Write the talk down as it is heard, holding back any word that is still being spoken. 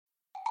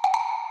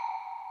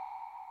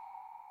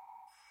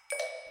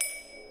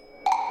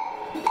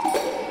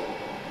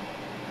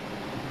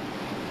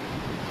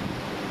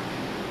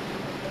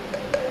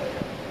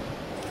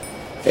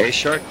A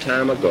short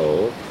time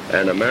ago,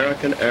 an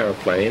American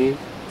airplane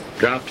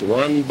dropped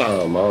one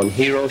bomb on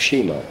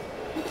Hiroshima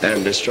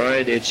and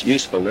destroyed its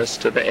usefulness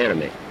to the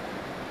enemy.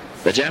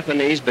 The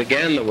Japanese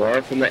began the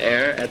war from the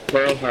air at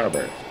Pearl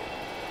Harbor.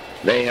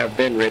 They have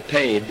been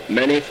repaid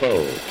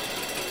manyfold,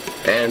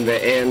 and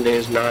the end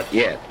is not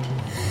yet.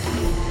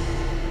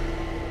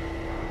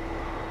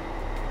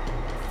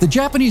 The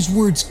Japanese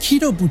words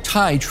Kido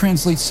Butai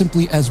translates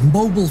simply as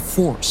mobile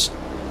force.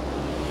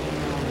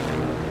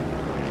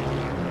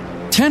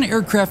 10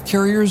 aircraft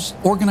carriers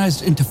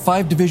organized into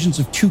 5 divisions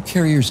of 2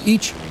 carriers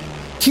each.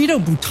 Kido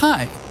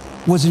Butai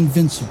was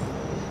invincible.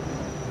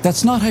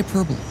 That's not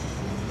hyperbole.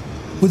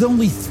 With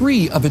only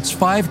 3 of its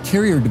 5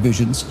 carrier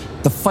divisions,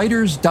 the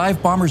fighters,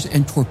 dive bombers,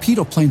 and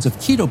torpedo planes of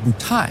Kido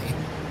Butai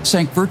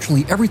sank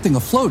virtually everything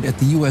afloat at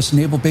the U.S.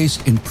 naval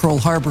base in Pearl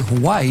Harbor,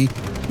 Hawaii,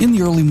 in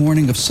the early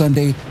morning of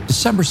Sunday,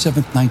 December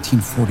 7,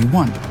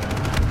 1941.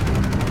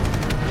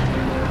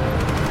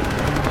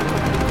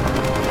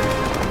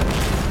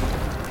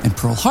 And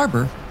Pearl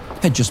Harbor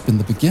had just been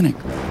the beginning.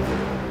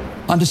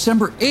 On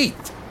December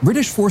 8th,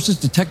 British forces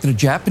detected a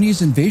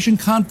Japanese invasion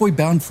convoy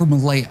bound for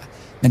Malaya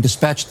and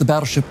dispatched the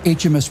battleship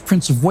HMS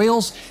Prince of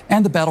Wales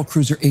and the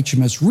battlecruiser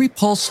HMS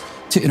Repulse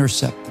to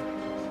intercept them.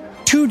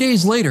 2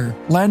 days later,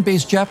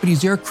 land-based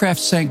Japanese aircraft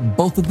sank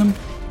both of them,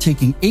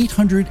 taking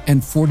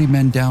 840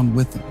 men down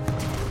with them.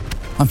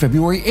 On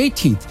February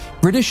 18th,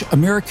 British,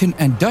 American,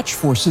 and Dutch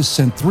forces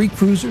sent 3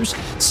 cruisers,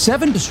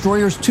 7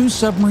 destroyers, 2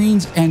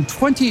 submarines, and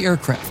 20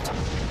 aircraft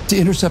to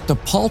intercept a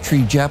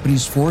paltry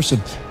Japanese force of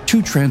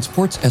 2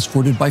 transports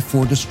escorted by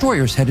 4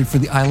 destroyers headed for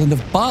the island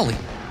of Bali.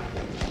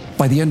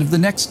 By the end of the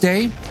next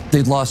day,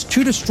 they'd lost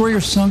 2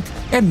 destroyers sunk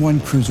and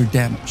 1 cruiser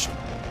damaged.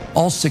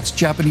 All 6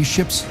 Japanese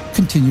ships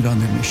continued on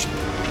their mission.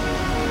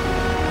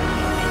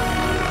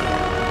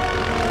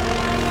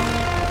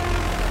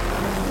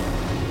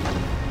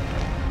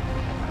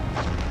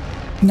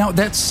 Now,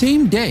 that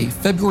same day,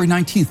 February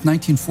 19th,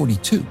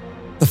 1942,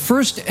 the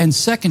 1st and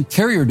 2nd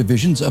Carrier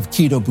Divisions of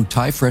Kido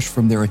Butai, fresh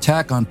from their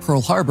attack on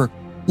Pearl Harbor,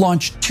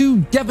 launched 2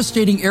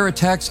 devastating air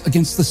attacks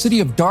against the city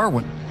of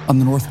Darwin on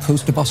the north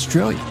coast of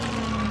Australia.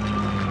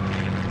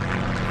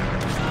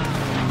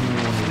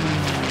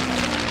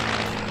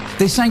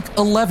 They sank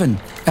 11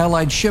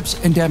 Allied ships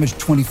and damaged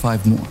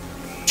 25 more.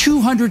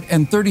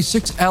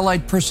 236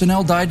 Allied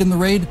personnel died in the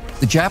raid.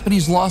 The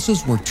Japanese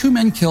losses were 2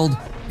 men killed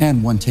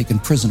and 1 taken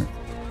prisoner.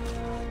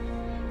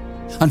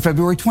 On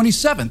February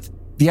 27th,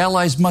 the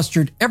Allies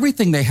mustered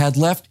everything they had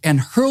left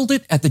and hurled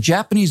it at the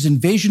Japanese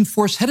invasion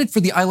force headed for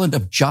the island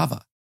of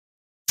Java.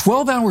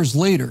 12 hours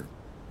later,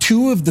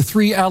 2 of the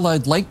 3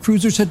 Allied light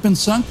cruisers had been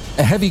sunk,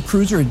 a heavy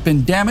cruiser had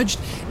been damaged,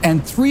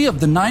 and 3 of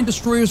the 9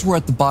 destroyers were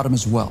at the bottom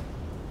as well.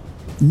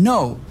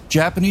 No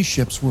Japanese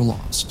ships were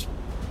lost.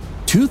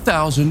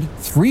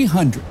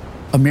 2,300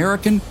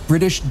 American,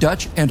 British,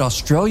 Dutch, and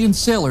Australian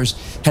sailors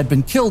had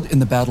been killed in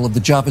the Battle of the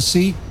Java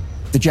Sea.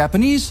 The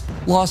Japanese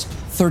lost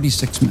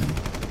 36 men.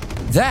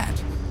 That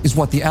is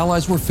what the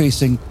Allies were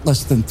facing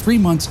less than 3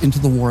 months into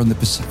the war in the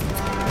Pacific.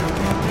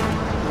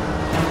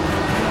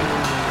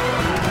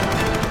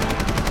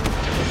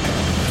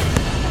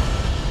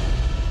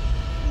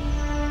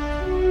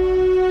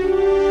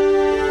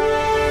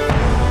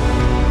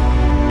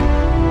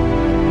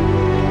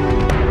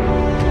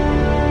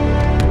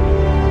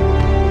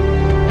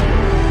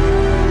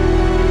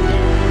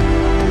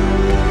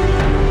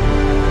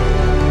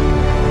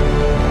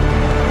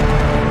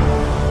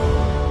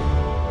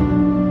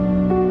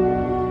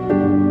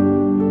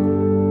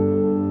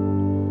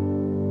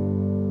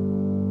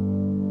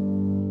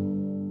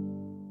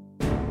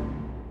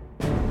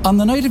 On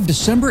the night of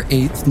December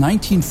 8th,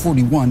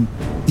 1941,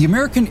 the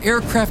American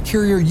aircraft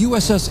carrier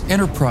USS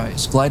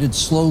Enterprise glided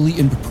slowly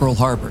into Pearl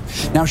Harbor.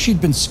 Now, she'd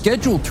been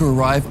scheduled to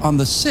arrive on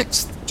the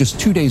 6th, just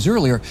 2 days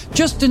earlier,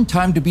 just in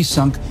time to be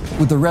sunk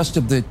with the rest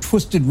of the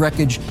twisted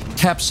wreckage,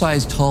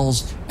 capsized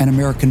hulls, and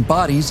American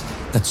bodies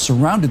that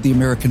surrounded the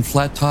American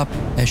flat top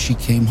as she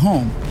came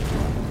home.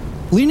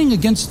 Leaning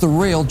against the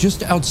rail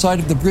just outside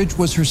of the bridge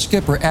was her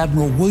skipper,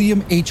 Admiral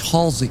William H.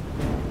 Halsey.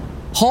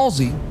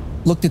 Halsey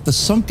looked at the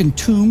sunken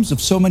tombs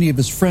of so many of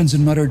his friends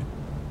and muttered,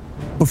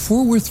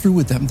 "Before we're through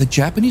with them, the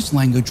Japanese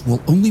language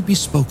will only be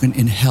spoken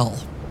in hell."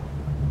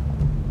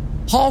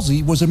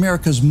 Halsey was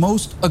America's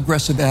most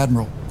aggressive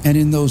admiral, and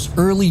in those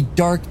early,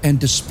 dark, and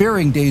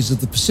despairing days of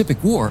the Pacific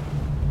War,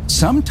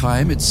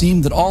 sometime it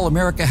seemed that all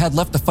America had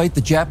left to fight the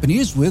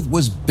Japanese with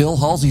was Bill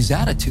Halsey's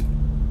attitude.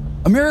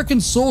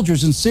 American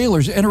soldiers and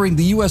sailors entering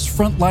the U.S.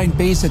 frontline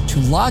base at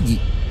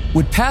Tulagi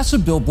would pass a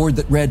billboard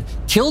that read,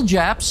 "Kill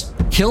Japs,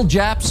 kill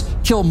Japs,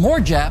 kill more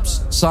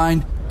Japs,"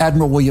 signed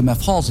Admiral William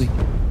F. Halsey.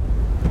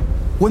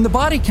 When the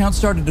body count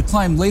started to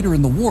climb later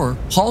in the war,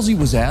 Halsey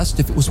was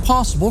asked if it was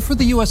possible for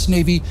the U.S.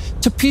 Navy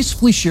to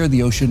peacefully share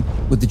the ocean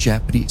with the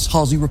Japanese.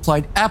 Halsey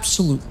replied,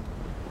 "Absolutely.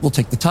 We'll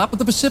take the top of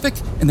the Pacific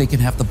and they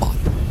can have the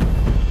bottom."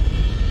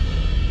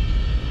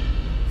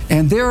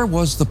 And there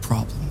was the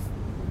problem.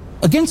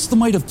 Against the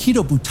might of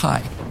Kido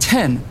Butai,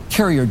 10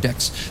 carrier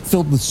decks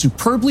filled with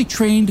superbly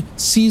trained,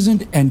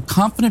 seasoned, and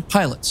confident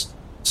pilots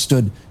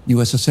stood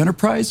USS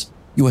Enterprise,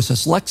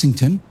 USS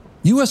Lexington,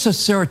 USS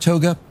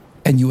Saratoga,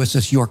 and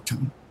USS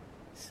Yorktown.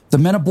 The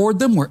men aboard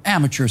them were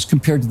amateurs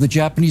compared to the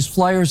Japanese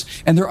flyers,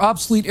 and their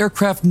obsolete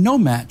aircraft no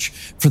match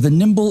for the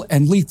nimble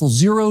and lethal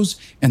Zeros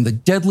and the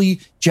deadly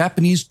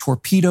Japanese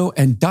torpedo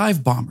and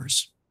dive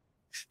bombers.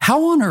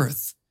 How on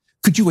earth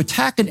could you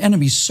attack an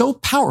enemy so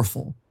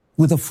powerful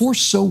with a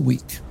force so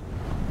weak?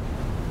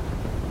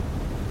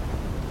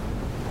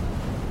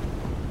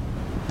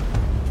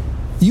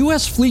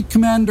 U.S. Fleet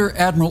Commander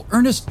Admiral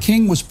Ernest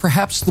King was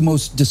perhaps the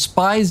most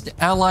despised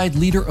Allied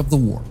leader of the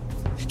war.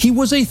 He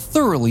was a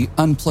thoroughly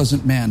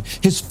unpleasant man.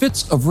 His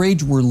fits of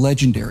rage were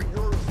legendary.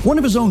 One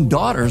of his own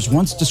daughters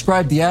once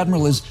described the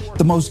admiral as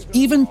the most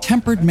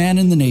even-tempered man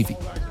in the Navy.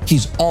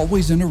 He's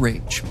always in a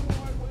rage.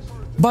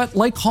 But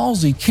like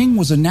Halsey, King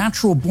was a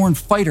natural-born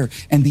fighter,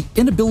 and the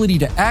inability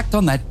to act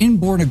on that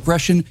inborn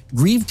aggression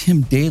grieved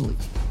him daily.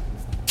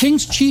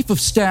 King's chief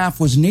of staff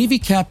was Navy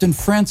Captain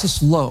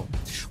Francis Lowe.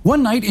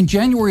 One night in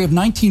January of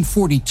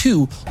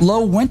 1942,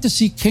 Lowe went to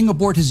see King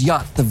aboard his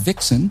yacht, the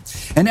Vixen,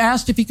 and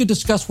asked if he could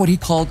discuss what he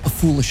called a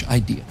foolish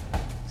idea.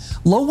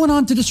 Lowe went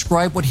on to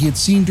describe what he had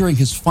seen during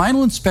his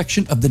final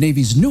inspection of the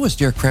Navy's newest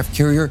aircraft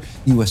carrier,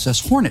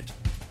 USS Hornet.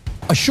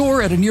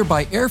 Ashore at a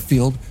nearby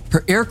airfield,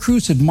 her air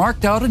crews had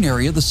marked out an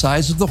area the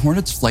size of the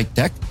Hornet's flight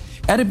deck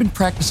and had been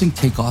practicing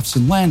takeoffs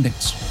and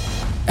landings.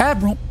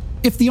 Admiral,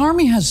 if the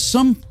Army has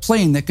some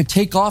plane that could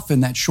take off in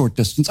that short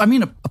distance,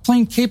 a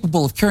plane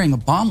capable of carrying a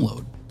bomb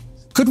load,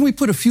 couldn't we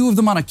put a few of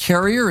them on a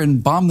carrier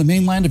and bomb the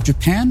mainland of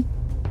Japan?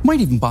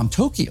 Might even bomb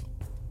Tokyo.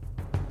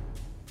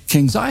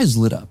 King's eyes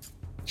lit up.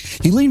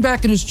 He leaned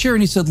back in his chair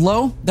and he said,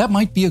 Lowe, that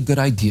might be a good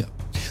idea.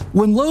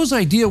 When Lowe's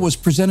idea was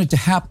presented to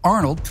Hap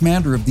Arnold,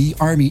 commander of the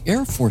Army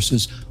Air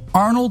Forces,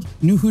 Arnold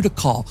knew who to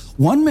call.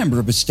 One member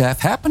of his staff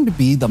happened to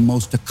be the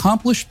most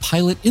accomplished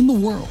pilot in the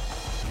world.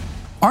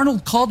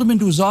 Arnold called him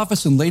into his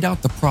office and laid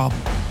out the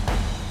problem.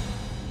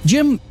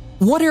 Jim,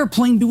 what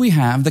airplane do we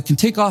have that can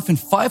take off in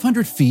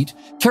 500 feet,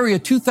 carry a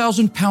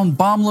 2,000-pound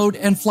bomb load,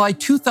 and fly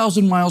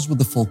 2,000 miles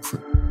with a full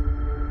crew?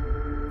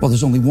 Well,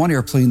 there's only one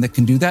airplane that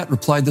can do that,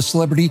 replied the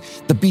celebrity.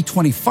 The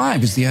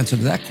B-25 is the answer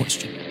to that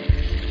question.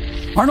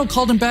 Arnold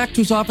called him back to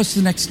his office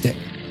the next day.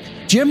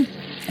 Jim,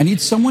 I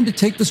need someone to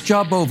take this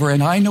job over,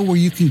 and I know where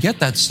you can get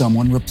that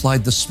someone,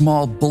 replied the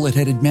small,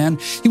 bullet-headed man.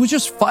 He was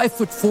just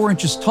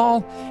 5'4"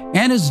 tall,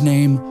 and his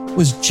name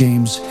was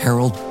James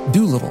Harold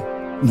Doolittle,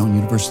 known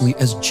universally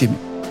as Jimmy.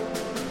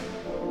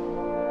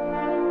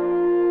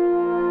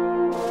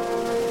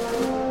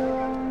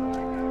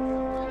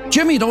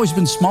 Jimmy had always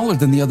been smaller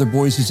than the other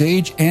boys his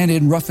age, and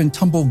in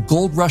rough-and-tumble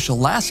Gold Rush,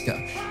 Alaska,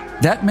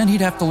 that meant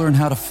he'd have to learn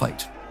how to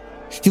fight.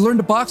 He learned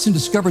to box and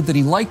discovered that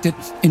he liked it.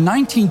 In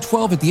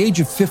 1912, at the age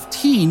of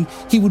 15,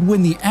 he would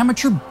win the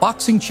Amateur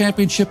Boxing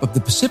Championship of the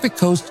Pacific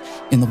Coast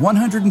in the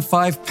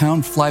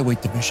 105-pound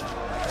flyweight division.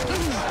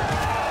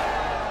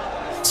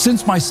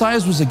 Since my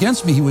size was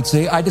against me, he would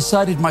say, I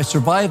decided my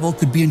survival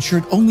could be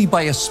ensured only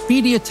by a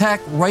speedy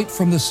attack right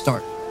from the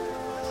start.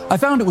 I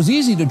found it was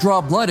easy to draw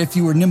blood if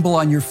you were nimble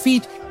on your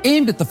feet,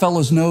 aimed at the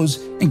fellow's nose,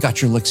 and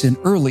got your licks in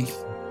early.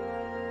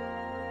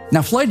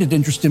 Now, flight had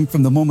interested him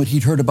from the moment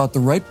he'd heard about the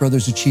Wright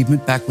brothers'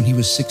 achievement back when he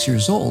was 6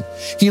 years old.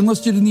 He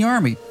enlisted in the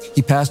Army.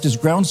 He passed his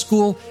ground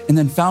school and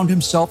then found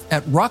himself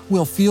at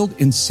Rockwell Field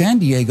in San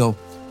Diego,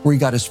 where he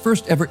got his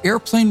first ever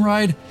airplane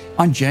ride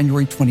on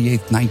January 28,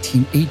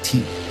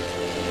 1918.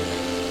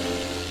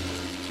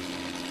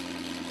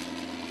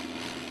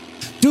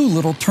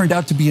 Doolittle turned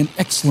out to be an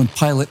excellent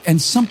pilot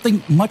and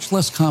something much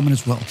less common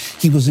as well.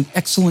 He was an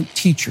excellent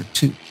teacher,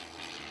 too.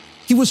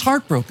 He was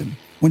heartbroken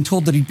when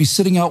told that he'd be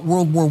sitting out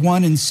World War I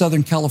in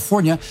Southern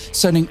California,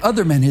 sending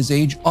other men his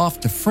age off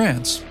to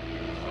France.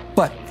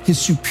 But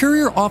his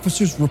superior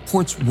officers'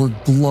 reports were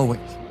glowing.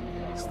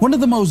 One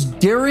of the most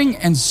daring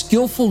and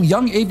skillful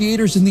young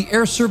aviators in the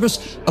Air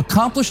Service,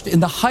 accomplished in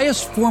the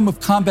highest form of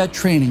combat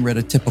training, read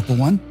a typical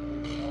one.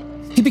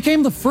 He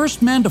became the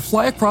first man to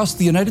fly across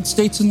the United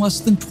States in less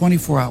than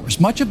 24 hours,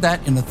 much of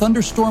that in a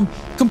thunderstorm,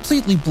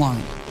 completely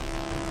blind.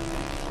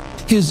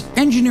 His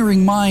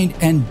engineering mind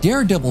and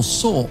daredevil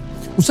soul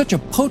was such a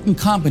potent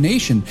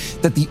combination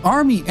that the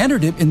Army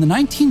entered him in the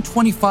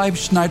 1925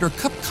 Schneider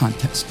Cup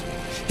contest.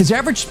 His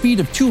average speed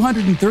of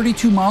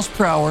 232 miles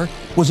per hour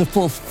was a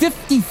full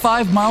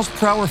 55 miles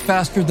per hour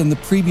faster than the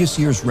previous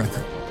year's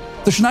record.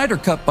 The Schneider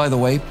Cup, by the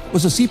way,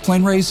 was a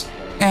seaplane race,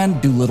 and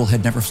Doolittle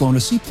had never flown a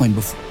seaplane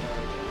before.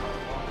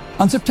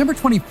 On September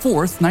 24,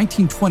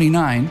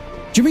 1929,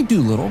 Jimmy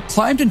Doolittle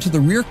climbed into the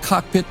rear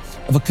cockpit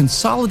of a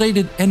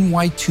consolidated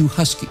NY-2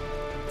 Husky.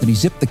 Then he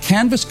zipped the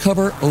canvas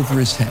cover over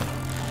his head.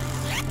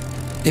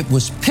 It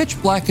was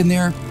pitch black in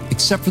there,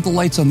 except for the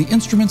lights on the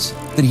instruments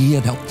that he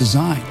had helped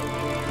design.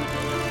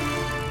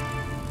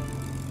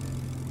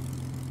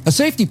 A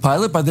safety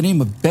pilot by the name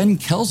of Ben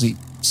Kelsey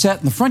sat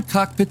in the front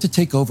cockpit to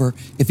take over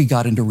if he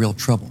got into real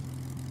trouble.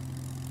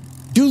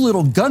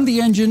 Doolittle gunned the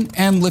engine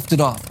and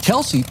lifted off.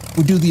 Kelsey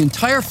would do the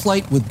entire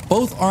flight with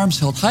both arms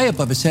held high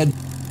above his head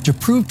to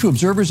prove to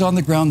observers on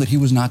the ground that he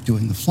was not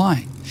doing the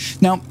flying.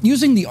 Now,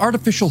 using the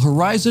artificial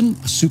horizon,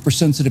 a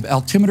supersensitive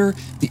altimeter,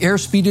 the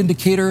airspeed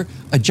indicator,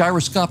 a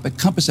gyroscopic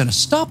compass, and a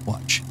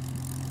stopwatch,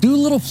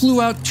 Doolittle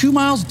flew out 2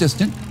 miles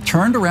distant,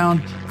 turned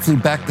around, flew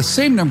back the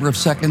same number of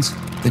seconds,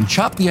 then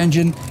chopped the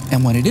engine,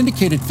 and when it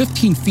indicated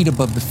 15 feet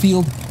above the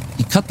field,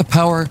 he cut the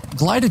power,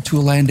 glided to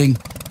a landing,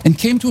 and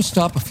came to a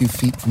stop a few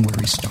feet from where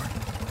he started.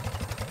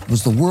 It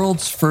was the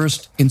world's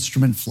first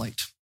instrument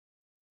flight.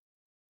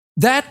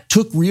 That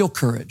took real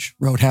courage,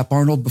 wrote Hap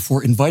Arnold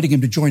before inviting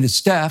him to join his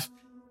staff.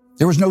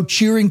 There was no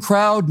cheering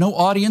crowd, no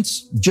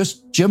audience,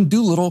 just Jim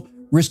Doolittle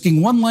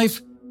risking one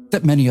life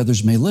that many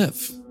others may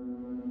live.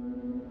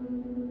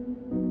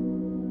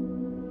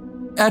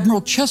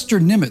 Admiral Chester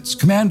Nimitz,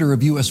 commander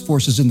of U.S.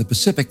 forces in the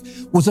Pacific,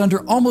 was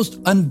under almost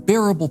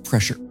unbearable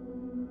pressure.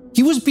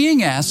 He was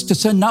being asked to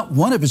send not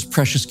one of his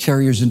precious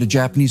carriers into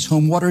Japanese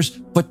home waters,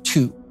 but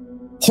two.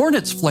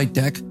 Hornet's flight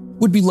deck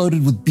would be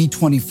loaded with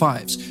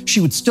B-25s. She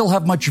would still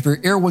have much of her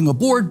air wing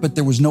aboard, but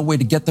there was no way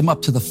to get them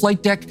up to the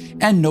flight deck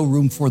and no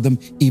room for them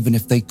even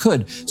if they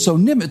could. So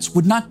Nimitz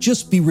would not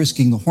just be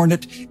risking the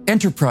Hornet,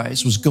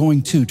 Enterprise was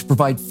going to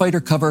provide fighter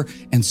cover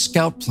and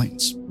scout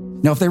planes.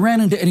 Now, if they ran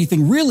into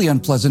anything really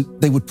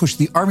unpleasant, they would push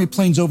the Army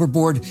planes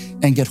overboard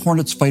and get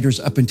Hornet's fighters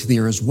up into the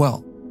air as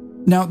well.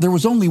 Now, there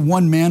was only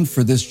one man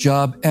for this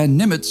job, and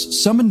Nimitz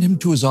summoned him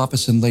to his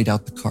office and laid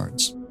out the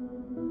cards.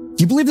 "Do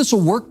you believe this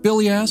will work?"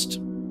 Billy asked.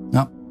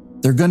 "No,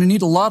 they're going to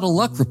need a lot of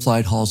luck,"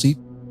 replied Halsey.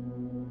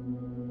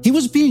 He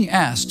was being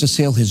asked to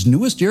sail his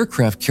newest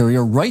aircraft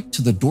carrier right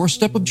to the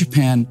doorstep of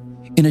Japan,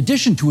 in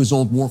addition to his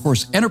old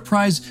warhorse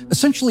Enterprise,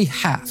 essentially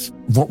half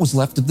of what was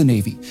left of the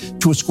Navy,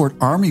 to escort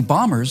Army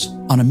bombers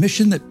on a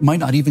mission that might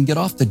not even get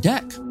off the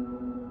deck.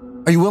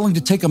 "Are you willing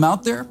to take them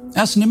out there?"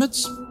 asked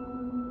Nimitz.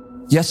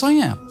 "Yes, I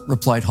am,"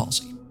 replied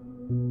Halsey.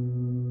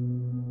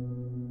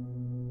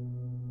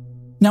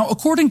 Now,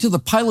 according to the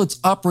pilot's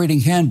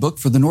operating handbook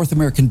for the North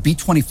American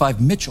B-25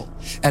 Mitchell,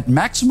 at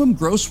maximum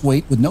gross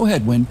weight with no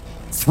headwind,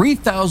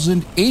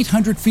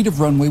 3,800 feet of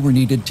runway were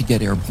needed to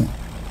get airborne.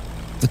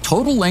 The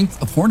total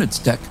length of Hornet's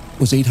deck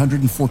was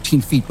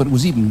 814 feet, but it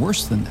was even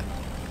worse than that.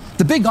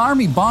 The big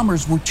Army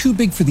bombers were too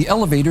big for the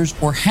elevators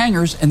or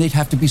hangars, and they'd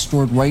have to be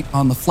stored right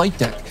on the flight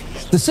deck.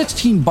 The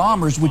 16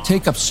 bombers would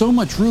take up so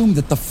much room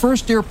that the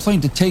first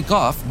airplane to take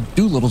off,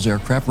 Doolittle's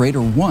aircraft,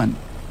 Raider 1,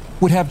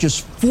 would have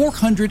just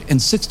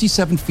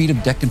 467 feet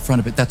of deck in front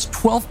of it. That's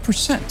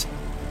 12%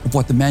 of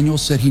what the manual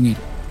said he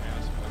needed.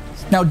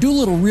 Now,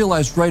 Doolittle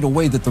realized right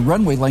away that the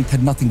runway length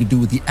had nothing to do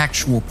with the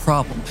actual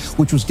problem,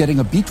 which was getting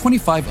a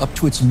B-25 up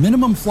to its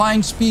minimum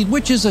flying speed,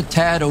 which is a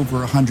tad over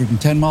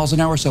 110 miles an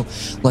hour, so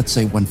let's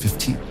say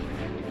 115.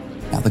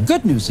 Now, the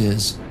good news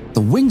is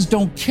the wings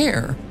don't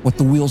care what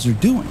the wheels are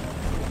doing.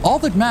 All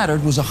that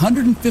mattered was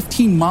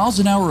 115 miles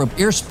an hour of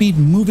airspeed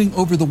moving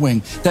over the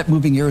wing. That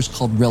moving air is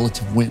called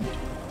relative wind.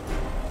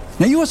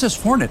 Now, USS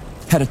Hornet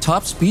had a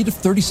top speed of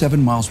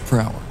 37 miles per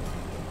hour.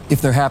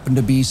 If there happened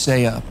to be,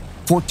 say, a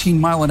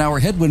 14-mile-an-hour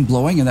headwind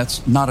blowing, and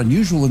that's not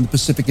unusual in the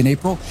Pacific in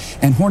April,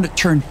 and Hornet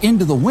turned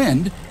into the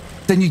wind,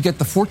 then you get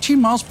the 14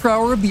 miles per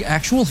hour of the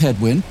actual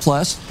headwind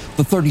plus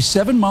the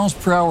 37 miles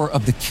per hour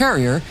of the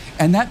carrier,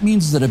 and that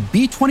means that a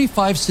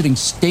B-25 sitting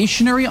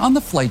stationary on the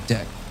flight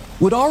deck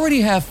would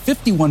already have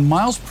 51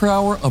 miles per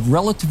hour of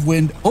relative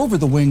wind over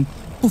the wing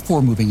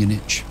before moving an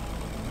inch.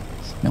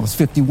 Now, with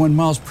 51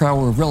 miles per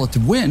hour of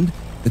relative wind,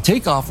 the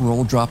takeoff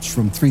roll drops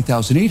from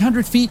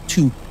 3,800 feet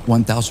to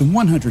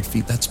 1,100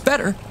 feet. That's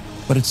better,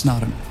 but it's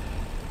not enough.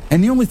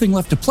 And the only thing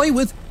left to play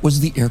with was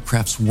the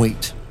aircraft's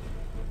weight.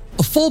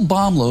 A full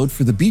bomb load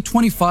for the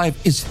B-25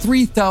 is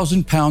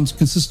 3,000 pounds,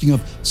 consisting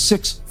of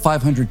 6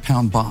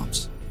 500-pound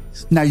bombs.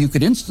 Now, you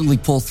could instantly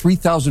pull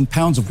 3,000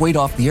 pounds of weight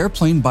off the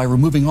airplane by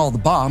removing all the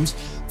bombs,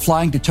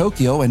 flying to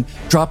Tokyo, and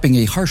dropping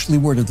a harshly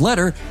worded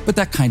letter, but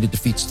that kind of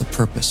defeats the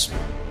purpose.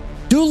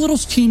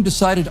 Doolittle's team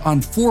decided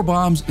on 4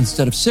 bombs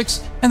instead of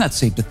 6, and that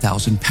saved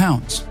 1,000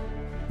 pounds.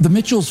 The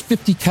Mitchell's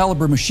 50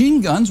 caliber machine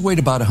guns weighed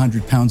about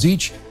 100 pounds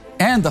each,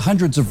 and the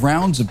hundreds of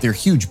rounds of their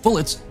huge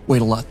bullets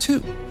weighed a lot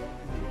too.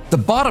 The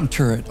bottom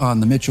turret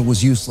on the Mitchell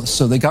was useless,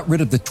 so they got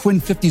rid of the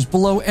twin 50s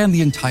below and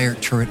the entire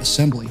turret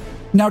assembly.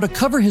 Now, to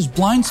cover his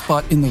blind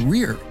spot in the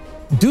rear,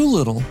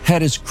 Doolittle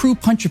had his crew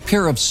punch a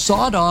pair of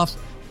sawed-off,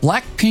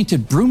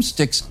 black-painted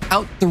broomsticks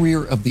out the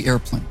rear of the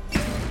airplane.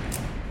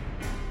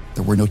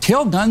 There were no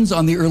tail guns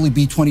on the early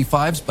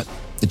B-25s, but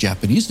the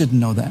Japanese didn't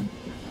know that.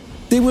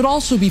 They would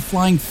also be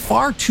flying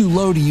far too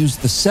low to use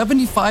the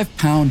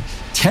 75-pound,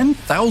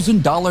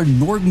 $10,000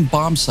 Norden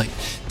bomb sight.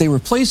 They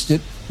replaced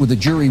it with a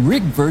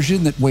jury-rigged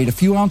version that weighed a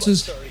few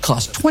ounces,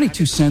 cost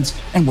 22 cents,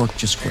 and worked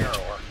just great.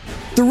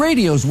 The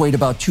radios weighed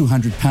about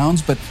 200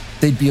 pounds, but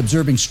they'd be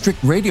observing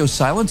strict radio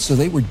silence, so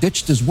they were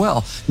ditched as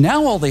well.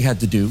 Now all they had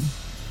to do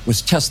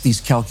was test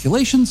these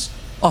calculations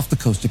off the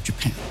coast of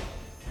Japan.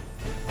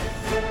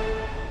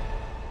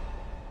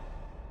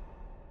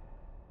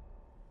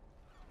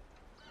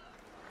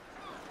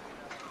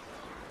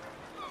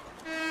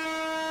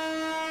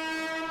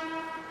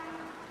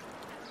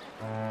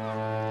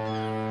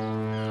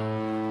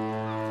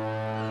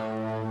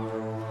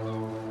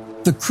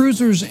 The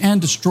cruisers and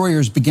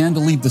destroyers began to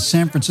leave the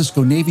San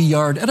Francisco Navy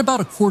Yard at about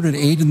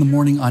 7:45 in the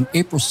morning on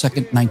April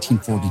 2,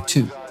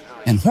 1942,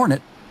 and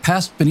Hornet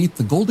passed beneath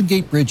the Golden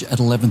Gate Bridge at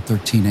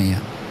 11:13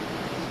 a.m.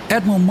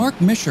 Admiral Mark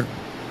Misher,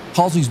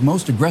 Halsey's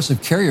most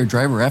aggressive carrier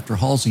driver after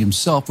Halsey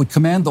himself, would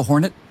command the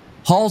Hornet.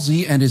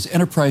 Halsey and his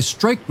Enterprise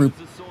Strike Group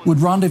would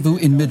rendezvous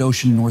in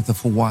mid-ocean north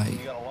of Hawaii.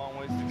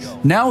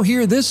 "Now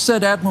hear this,"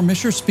 said Admiral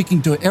Misher,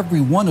 speaking to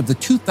every one of the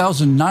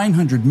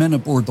 2,900 men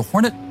aboard the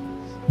Hornet.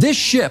 "This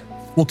ship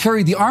will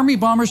carry the Army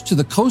bombers to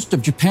the coast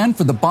of Japan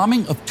for the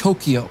bombing of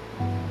Tokyo."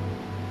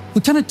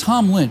 Lieutenant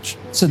Tom Lynch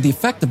said the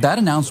effect of that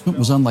announcement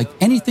was unlike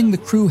anything the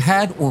crew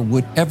had or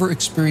would ever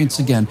experience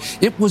again.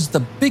 It was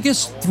the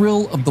biggest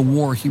thrill of the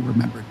war, he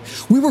remembered.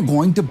 "We were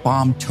going to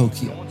bomb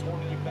Tokyo."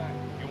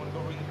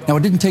 Now,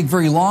 it didn't take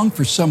very long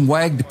for some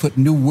wag to put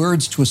new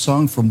words to a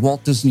song from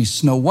Walt Disney's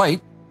Snow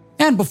White,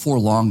 and before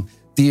long,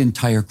 the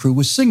entire crew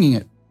was singing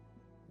it.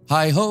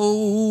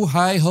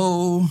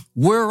 Hi-ho,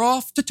 we're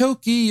off to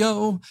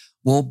Tokyo.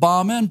 We'll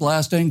bomb and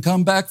blast and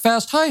come back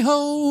fast.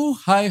 Hi-ho,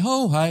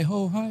 hi-ho,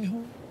 hi-ho,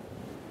 hi-ho.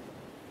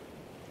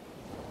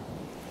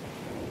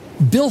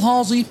 Bill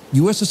Halsey,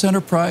 USS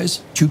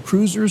Enterprise, 2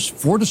 cruisers,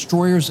 4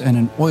 destroyers, and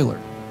an oiler,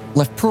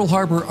 left Pearl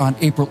Harbor on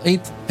April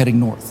 8th, heading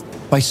north.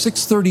 By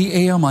 6:30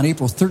 a.m. on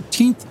April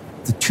 13th,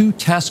 the 2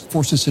 task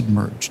forces had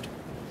merged.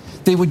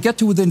 They would get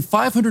to within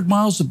 500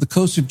 miles of the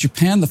coast of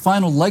Japan, the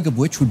final leg of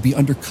which would be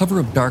under cover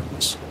of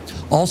darkness.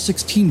 All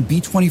 16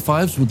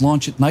 B-25s would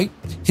launch at night,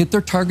 hit their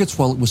targets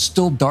while it was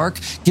still dark,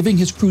 giving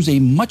his crews a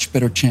much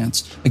better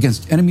chance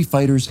against enemy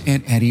fighters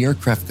and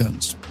anti-aircraft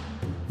guns.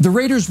 The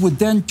Raiders would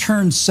then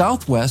turn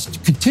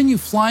southwest, continue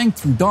flying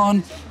through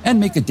dawn, and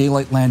make a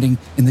daylight landing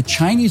in the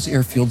Chinese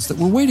airfields that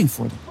were waiting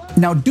for them.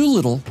 Now,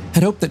 Doolittle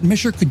had hoped that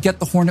Misher could get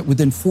the Hornet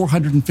within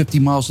 450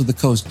 miles of the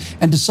coast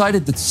and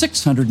decided that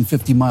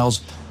 650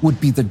 miles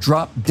would be the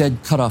drop-dead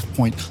cutoff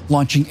point.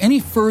 Launching any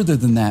further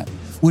than that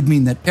would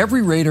mean that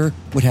every Raider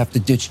would have to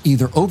ditch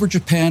either over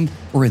Japan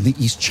or in the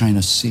East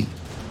China Sea.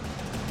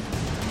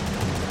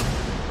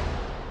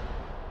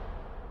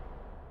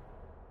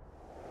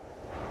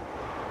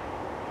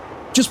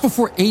 Just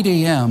before 8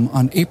 a.m.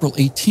 on April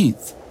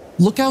 18th,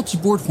 lookouts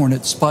aboard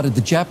Hornet spotted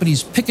the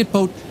Japanese picket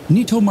boat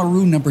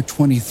Nitomaru No.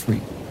 23.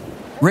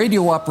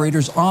 Radio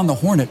operators on the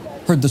Hornet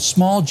heard the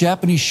small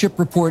Japanese ship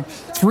report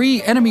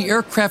 3 enemy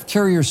aircraft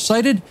carriers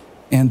sighted,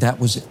 and that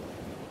was it.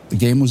 The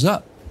game was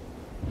up.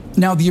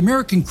 Now, the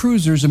American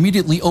cruisers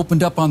immediately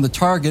opened up on the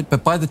target,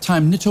 but by the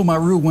time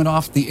Nitomaru went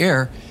off the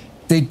air,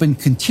 they'd been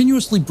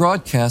continuously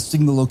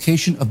broadcasting the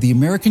location of the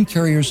American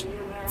carriers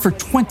for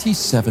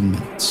 27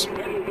 minutes.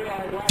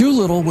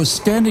 Doolittle was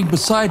standing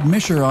beside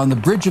Misher on the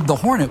bridge of the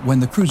Hornet when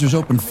the cruisers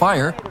opened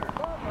fire.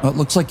 "Well, it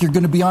looks like you're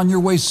going to be on your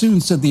way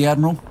soon," said the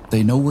Admiral.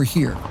 "They know we're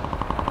here."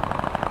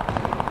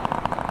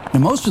 Now,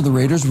 most of the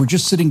Raiders were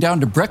just sitting down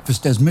to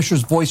breakfast as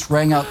Misher's voice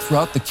rang out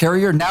throughout the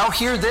carrier. "Now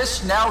hear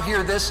this, now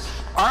hear this.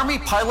 Army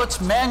pilots,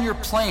 man your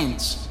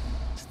planes."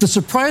 The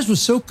surprise was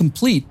so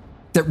complete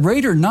that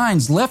Raider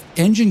 9's left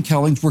engine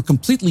cowlings were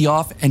completely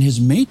off, and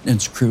his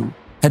maintenance crew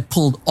had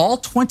pulled all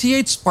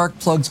 28 spark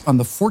plugs on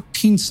the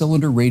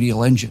 14-cylinder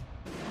radial engine.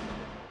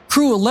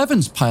 Crew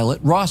 11's pilot,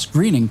 Ross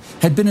Greening,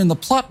 had been in the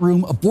plot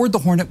room aboard the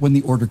Hornet when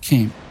the order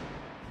came.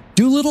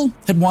 Doolittle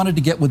had wanted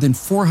to get within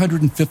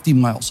 450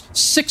 miles.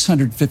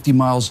 650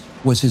 miles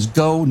was his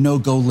go,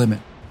 no-go limit.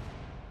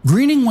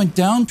 Greening went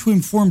down to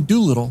inform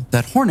Doolittle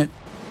that Hornet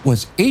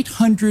was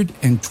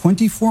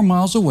 824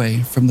 miles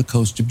away from the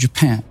coast of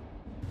Japan.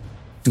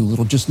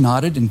 Doolittle just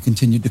nodded and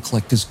continued to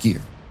collect his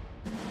gear.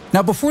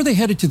 Now, before they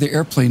headed to their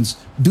airplanes,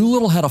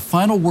 Doolittle had a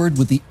final word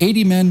with the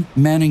 80 men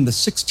manning the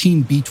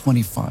 16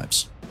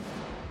 B-25s.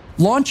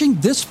 Launching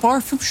this far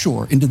from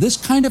shore into this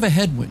kind of a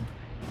headwind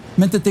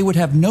meant that they would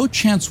have no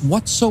chance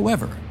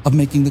whatsoever of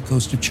making the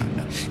coast of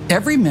China.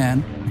 Every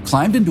man who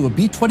climbed into a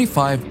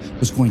B-25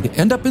 was going to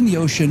end up in the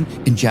ocean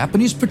in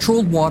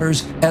Japanese-patrolled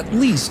waters at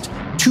least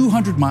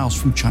 200 miles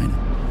from China.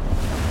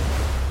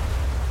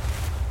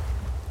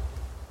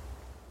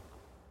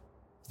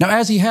 Now,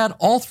 as he had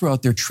all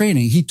throughout their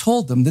training, he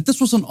told them that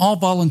this was an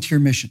all-volunteer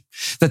mission,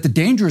 that the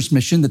dangerous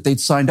mission that they'd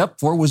signed up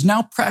for was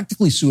now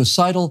practically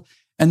suicidal,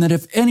 and that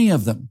if any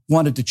of them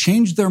wanted to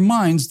change their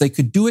minds, they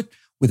could do it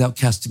without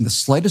casting the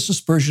slightest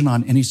aspersion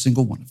on any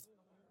single one of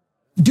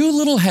them.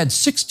 Doolittle had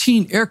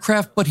 16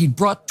 aircraft, but he'd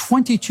brought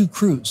 22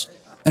 crews.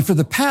 And for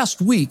the past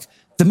week,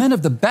 the men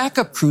of the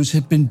backup crews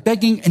had been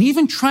begging and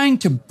even trying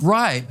to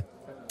bribe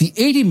the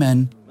 80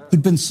 men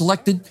who'd been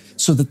selected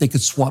so that they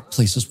could swap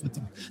places with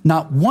them.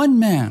 Not one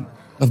man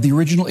of the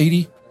original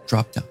 80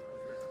 dropped out.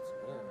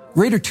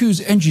 Raider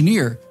 2's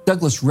engineer,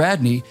 Douglas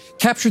Radney,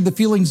 captured the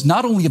feelings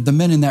not only of the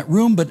men in that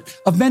room, but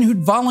of men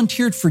who'd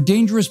volunteered for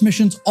dangerous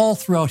missions all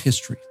throughout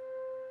history.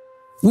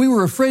 "We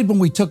were afraid when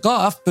we took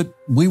off, but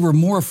we were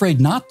more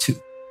afraid not to."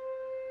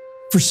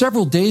 For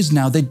several days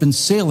now, they'd been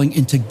sailing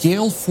into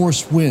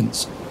gale-force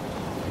winds,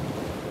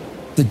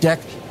 the deck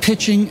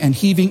pitching and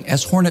heaving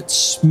as Hornet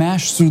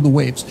smashed through the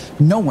waves.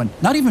 No one,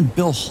 not even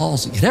Bill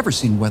Halsey, had ever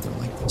seen weather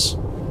like this.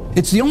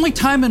 It's the only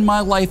time in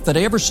my life that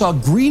I ever saw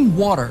green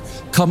water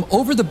come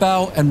over the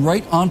bow and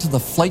right onto the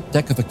flight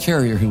deck of a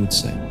carrier, he would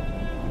say.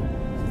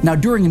 Now,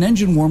 during an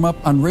engine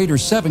warm-up on Raider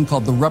 7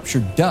 called the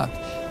Ruptured Duck,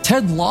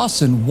 Ted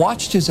Lawson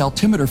watched his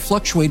altimeter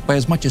fluctuate by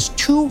as much as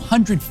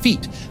 200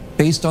 feet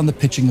based on the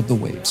pitching of the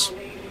waves.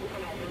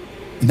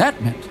 And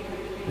that meant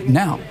that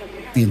now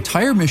the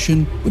entire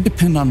mission would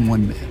depend on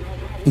one man,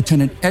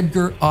 Lieutenant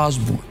Edgar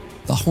Osborne,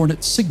 the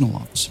Hornet signal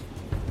officer.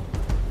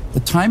 The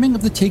timing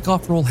of the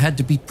takeoff roll had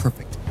to be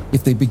perfect.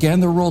 If they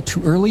began their roll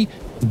too early,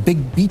 the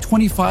big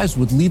B-25s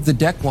would leave the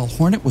deck while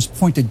Hornet was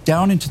pointed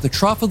down into the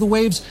trough of the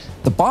waves,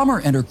 the bomber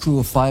and her crew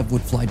of 5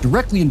 would fly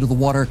directly into the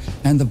water,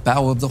 and the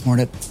bow of the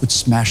Hornet would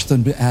smash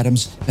them to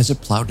atoms as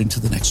it plowed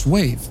into the next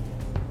wave.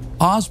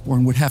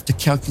 Osborne would have to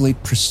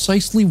calculate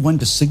precisely when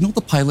to signal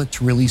the pilot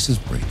to release his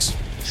brakes.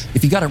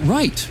 If he got it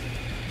right,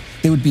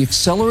 they would be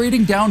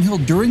accelerating downhill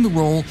during the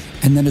roll,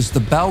 and then as the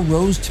bow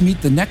rose to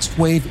meet the next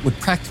wave, it would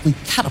practically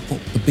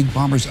catapult the big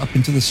bombers up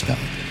into the sky.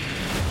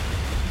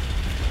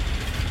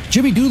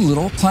 Jimmy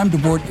Doolittle climbed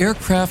aboard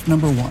aircraft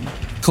number 1.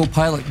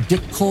 Co-pilot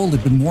Dick Cole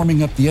had been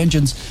warming up the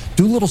engines.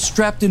 Doolittle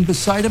strapped in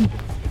beside him,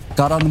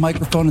 got on the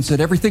microphone and said,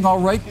 "Everything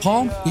all right,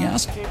 Paul?" he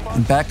asked.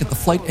 And back at the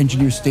flight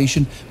engineer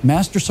station,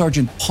 Master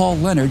Sergeant Paul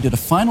Leonard did a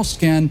final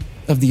scan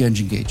of the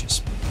engine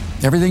gauges.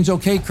 "Everything's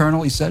okay,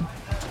 Colonel," he said.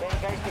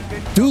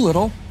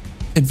 Doolittle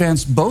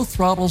advanced both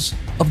throttles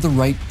of the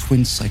Wright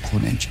twin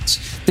Cyclone engines.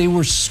 They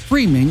were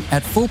screaming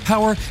at full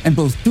power, and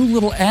both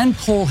Doolittle and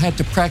Cole had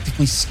to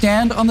practically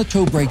stand on the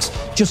toe brakes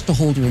just to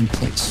hold her in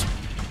place.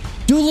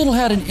 Doolittle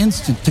had an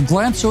instant to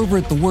glance over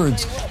at the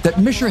words that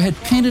Misher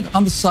had painted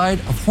on the side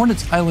of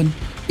Hornet's Island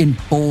in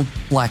bold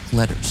black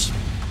letters.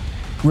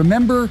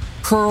 "Remember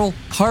Pearl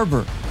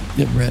Harbor,"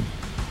 it read.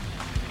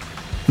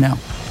 Now,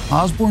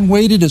 Osborne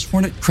waited as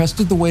Hornet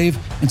crested the wave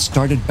and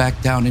started back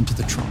down into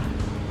the trough.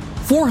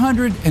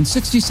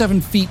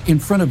 467 feet in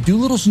front of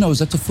Doolittle's nose,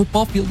 that's a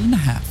football field and a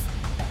half,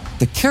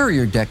 the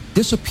carrier deck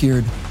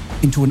disappeared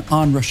into an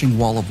onrushing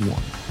wall of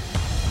water.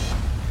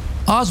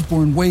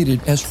 Osborne waited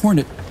as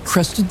Hornet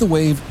crested the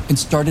wave and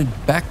started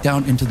back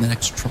down into the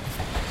next trough.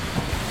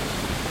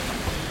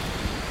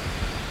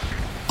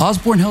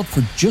 Osborne held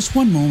for just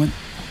one moment,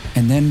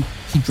 and then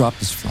he dropped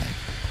his flag.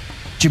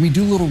 Jimmy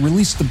Doolittle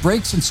released the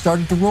brakes and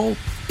started to roll.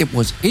 It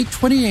was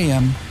 8:20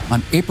 a.m.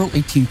 on April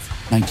 18th,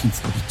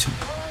 1942.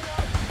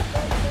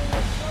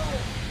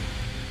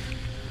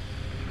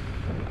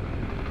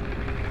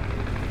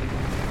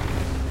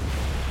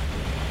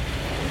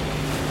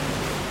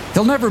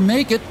 "He'll never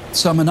make it,"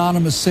 some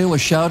anonymous sailor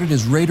shouted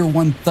as Raider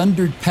 1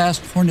 thundered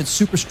past Hornet's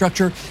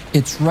superstructure,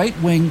 its right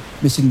wing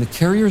missing the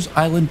carrier's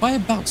island by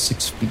about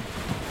 6 feet.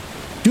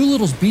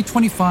 Doolittle's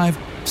B-25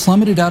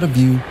 plummeted out of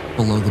view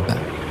below the bow.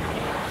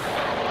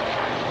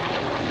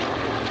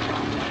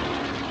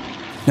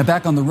 Now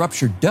back on the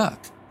Ruptured Duck,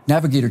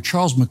 Navigator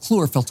Charles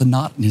McClure felt a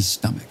knot in his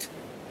stomach.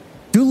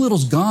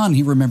 Doolittle's gone,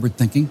 he remembered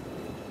thinking.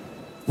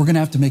 We're going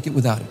to have to make it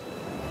without him.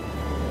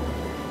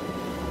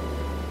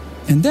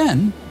 And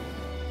then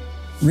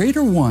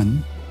Raider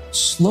 1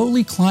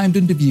 slowly climbed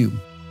into view.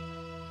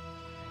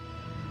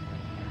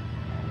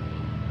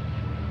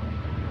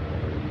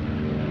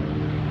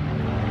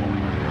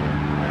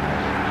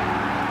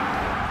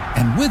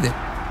 And with it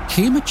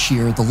came a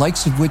cheer the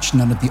likes of which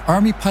none of the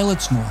Army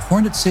pilots nor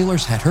Hornet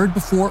sailors had heard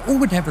before or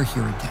would ever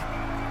hear again.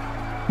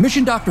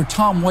 Mission Doctor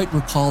Tom White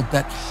recalled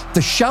that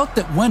the shout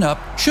that went up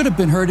should have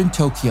been heard in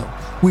Tokyo.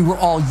 We were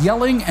all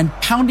yelling and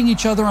pounding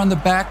each other on the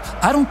back.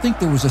 I don't think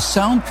there was a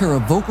sound pair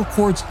of vocal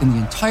cords in the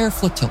entire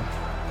flotilla.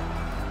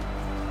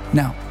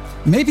 Now,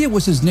 maybe it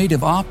was his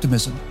native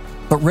optimism,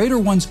 but Raider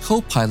 1's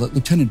co-pilot,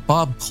 Lieutenant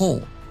Bob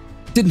Cole,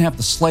 didn't have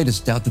the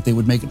slightest doubt that they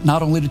would make it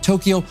not only to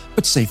Tokyo,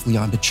 but safely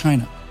on to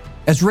China.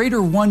 As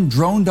Raider 1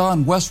 droned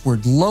on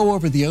westward, low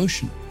over the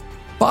ocean,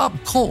 Bob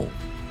Cole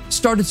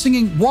started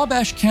singing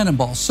Wabash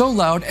Cannonball so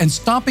loud and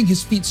stomping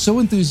his feet so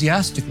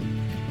enthusiastically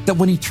that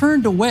when he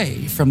turned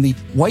away from the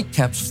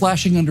whitecaps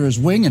flashing under his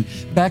wing and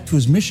back to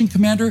his mission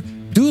commander,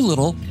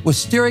 Doolittle was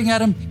staring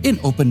at him in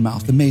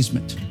open-mouthed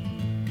amazement.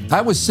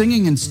 "I was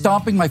singing and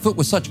stomping my foot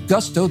with such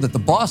gusto that the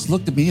boss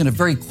looked at me in a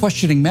very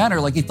questioning manner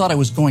like he thought I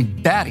was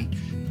going batty,"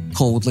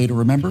 Cole would later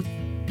remember.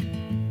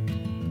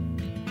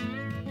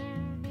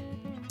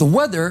 The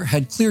weather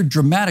had cleared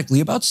dramatically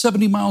about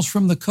 70 miles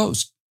from the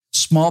coast.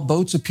 Small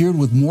boats appeared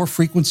with more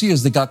frequency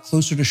as they got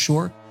closer to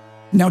shore.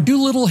 Now,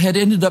 Doolittle had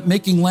ended up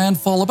making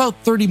landfall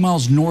about 30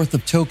 miles north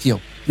of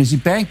Tokyo, and as he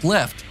banked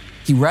left,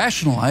 he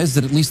rationalized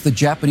that at least the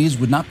Japanese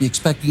would not be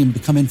expecting him to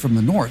come in from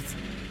the north.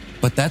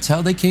 But that's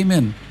how they came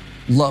in.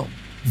 Low,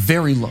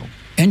 very low.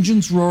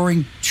 Engines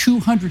roaring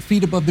 200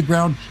 feet above the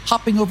ground,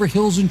 hopping over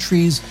hills and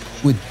trees,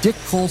 with Dick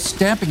Cole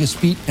stamping his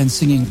feet and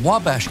singing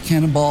Wabash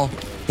Cannonball,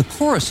 the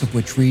chorus of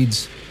which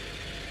reads,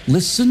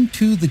 "Listen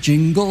to the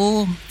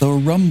jingle, the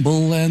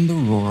rumble, and the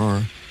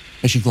roar,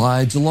 as she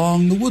glides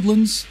along the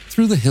woodlands,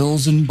 through the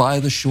hills and by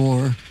the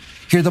shore.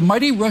 Hear the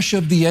mighty rush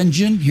of the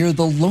engine, hear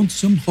the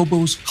lonesome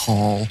hobo's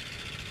call,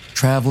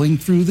 traveling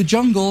through the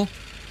jungle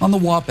on the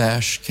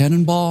Wabash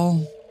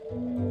Cannonball."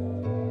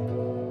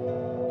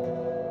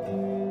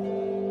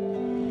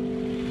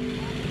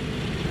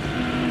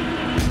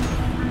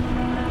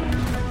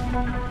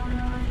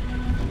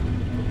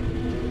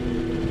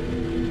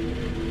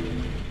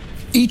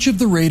 Each of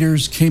the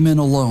raiders came in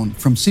alone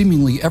from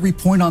seemingly every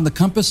point on the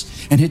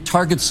compass and hit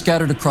targets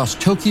scattered across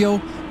Tokyo,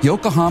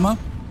 Yokohama,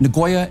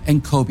 Nagoya,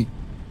 and Kobe.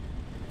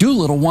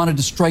 Doolittle wanted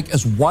to strike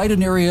as wide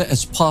an area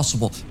as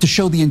possible to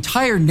show the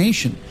entire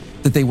nation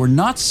that they were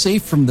not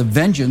safe from the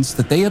vengeance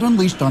that they had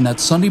unleashed on that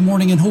Sunday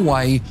morning in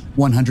Hawaii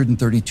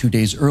 132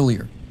 days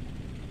earlier.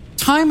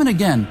 Time and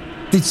again,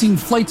 they'd seen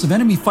flights of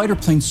enemy fighter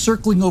planes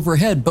circling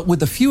overhead, but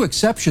with a few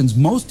exceptions,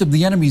 most of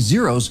the enemy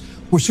Zeros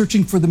were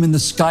searching for them in the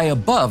sky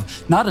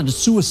above, not at a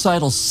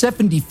suicidal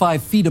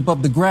 75 feet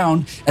above the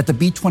ground at the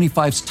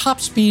B-25's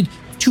top speed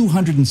of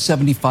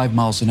 275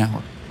 miles an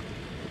hour.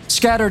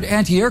 Scattered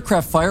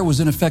anti-aircraft fire was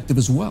ineffective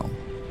as well.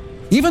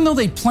 Even though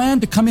they'd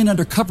planned to come in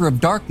under cover of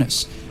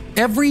darkness,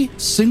 every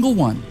single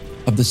one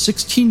of the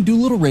 16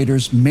 Doolittle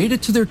raiders made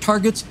it to their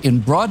targets in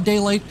broad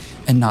daylight,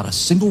 and not a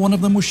single one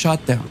of them was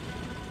shot down.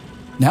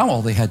 Now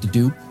all they had to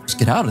do was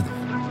get out of there.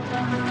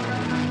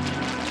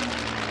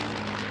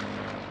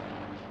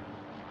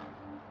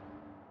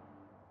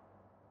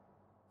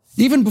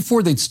 Even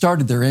before they'd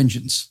started their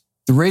engines,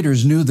 the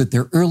raiders knew that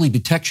their early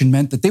detection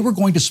meant that they were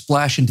going to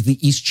splash into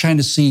the East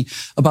China Sea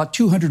about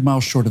 200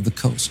 miles short of the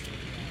coast.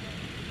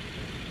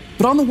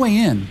 But on the way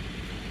in,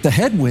 the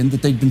headwind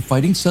that they'd been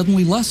fighting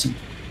suddenly lessened.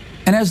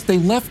 And as they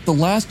left the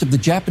last of the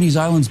Japanese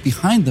islands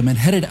behind them and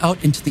headed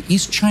out into the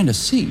East China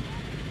Sea,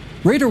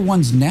 Raider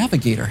 1's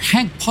navigator,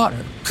 Hank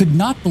Potter, could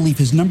not believe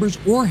his numbers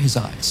or his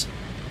eyes.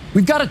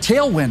 "We've got a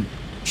tailwind,"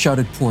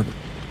 shouted Porter.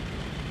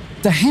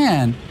 The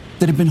hand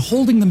that had been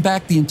holding them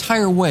back the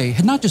entire way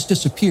had not just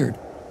disappeared.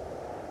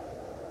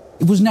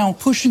 It was now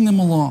pushing them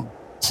along,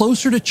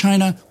 closer to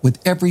China with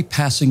every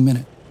passing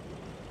minute.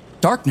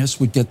 Darkness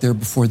would get there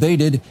before they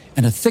did,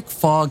 and a thick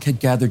fog had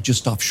gathered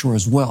just offshore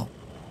as well.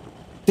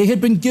 They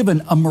had been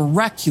given a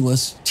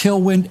miraculous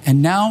tailwind,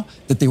 and now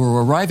that they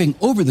were arriving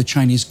over the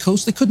Chinese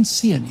coast, they couldn't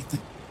see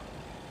anything.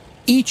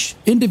 Each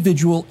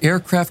individual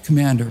aircraft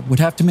commander would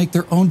have to make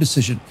their own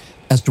decision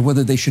as to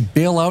whether they should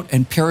bail out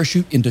and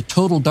parachute into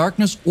total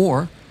darkness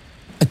or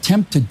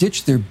attempt to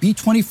ditch their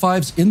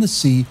B-25s in the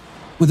sea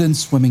within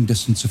swimming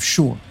distance of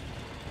shore.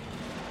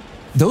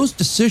 Those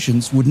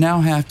decisions would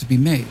now have to be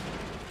made,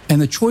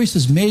 and the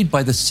choices made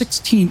by the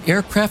 16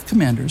 aircraft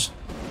commanders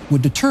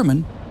would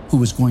determine who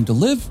was going to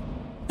live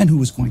and who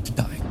was going to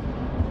die.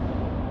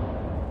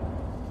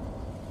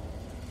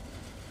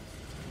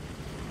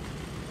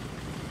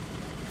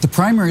 The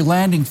primary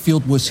landing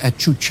field was at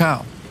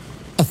Chuchao.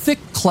 A thick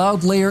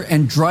cloud layer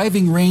and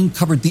driving rain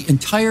covered the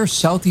entire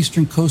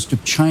southeastern coast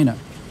of China.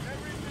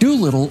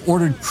 Doolittle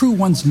ordered Crew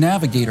 1's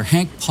navigator,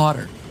 Hank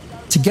Potter,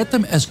 to get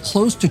them as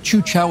close to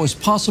Chuchao as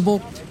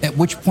possible, at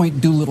which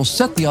point Doolittle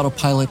set the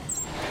autopilot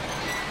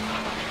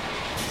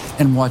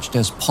and watched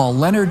as Paul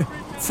Leonard,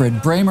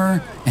 Fred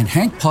Bramer, and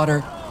Hank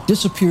Potter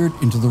disappeared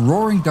into the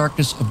roaring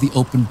darkness of the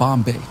open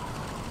bomb bay.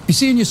 "Be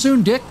seeing you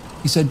soon, Dick,"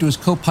 he said to his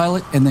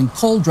co-pilot, and then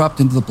Cole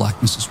dropped into the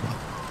blackness as well.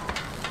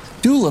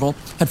 Doolittle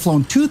had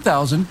flown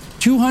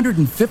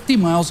 2,250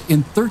 miles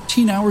in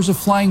 13 hours of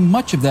flying,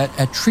 much of that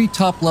at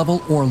treetop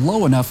level or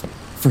low enough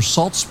for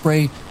salt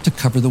spray to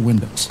cover the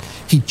windows.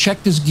 He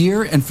checked his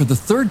gear and for the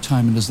third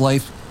time in his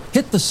life,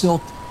 hit the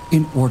silk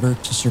in order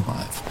to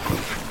survive.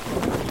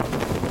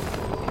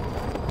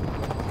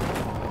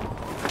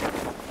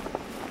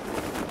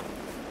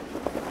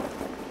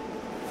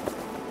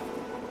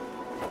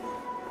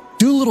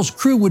 Doolittle's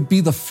crew would be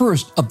the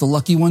first of the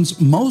lucky ones.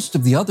 Most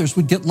of the others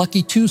would get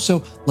lucky too,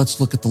 so let's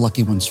look at the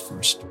lucky ones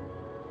first.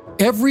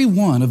 Every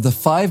one of the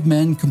 5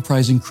 men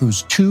comprising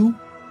crews 2,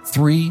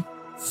 3,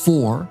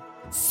 4,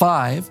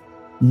 5,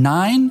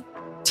 9,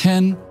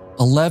 10,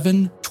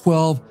 11,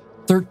 12,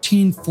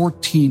 13,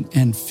 14,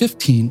 and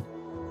 15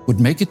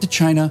 would make it to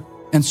China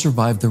and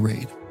survive the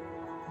raid.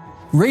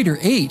 Raider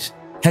 8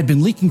 had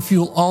been leaking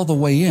fuel all the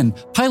way in.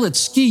 Pilot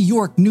Ski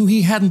York knew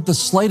he hadn't the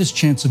slightest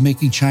chance of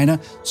making China,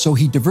 so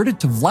he diverted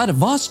to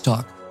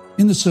Vladivostok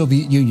in the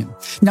Soviet Union.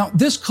 Now,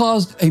 this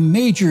caused a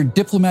major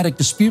diplomatic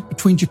dispute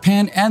between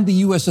Japan and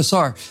the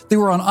USSR. They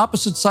were on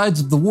opposite sides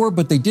of the war,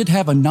 but they did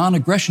have a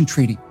non-aggression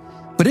treaty.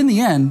 But in the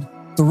end,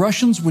 the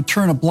Russians would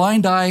turn a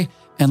blind eye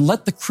and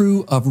let the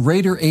crew of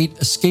Raider 8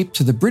 escape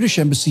to the British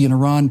embassy in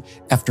Iran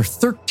after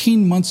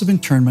 13 months of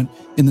internment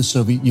in the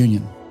Soviet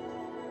Union.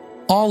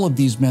 All of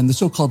these men, the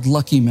so-called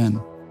lucky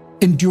men,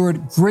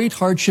 endured great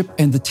hardship,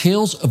 and the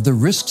tales of the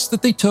risks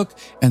that they took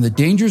and the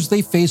dangers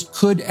they faced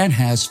could and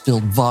has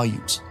filled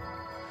volumes.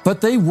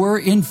 But they were,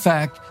 in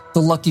fact,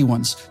 the lucky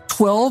ones.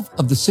 12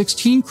 of the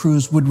 16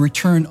 crews would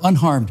return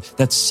unharmed.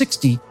 That's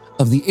 60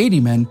 of the 80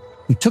 men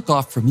who took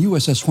off from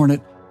USS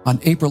Hornet on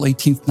April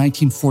 18,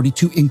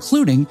 1942,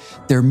 including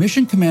their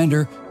mission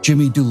commander,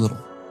 Jimmy Doolittle.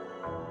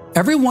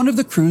 Every one of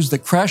the crews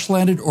that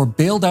crash-landed or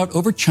bailed out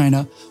over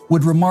China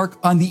would remark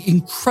on the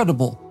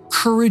incredible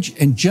courage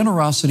and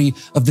generosity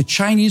of the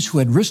Chinese who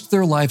had risked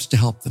their lives to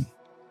help them.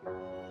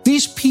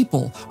 These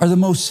people are the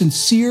most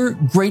sincere,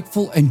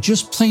 grateful, and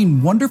just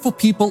plain wonderful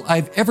people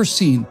I've ever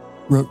seen,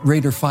 wrote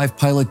Raider 5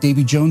 pilot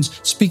Davy Jones,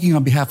 speaking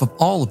on behalf of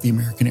all of the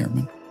American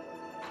airmen.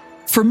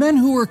 For men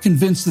who were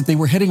convinced that they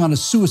were heading on a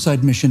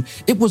suicide mission,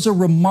 it was a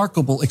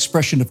remarkable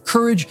expression of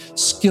courage,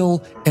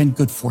 skill, and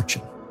good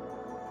fortune.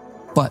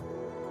 But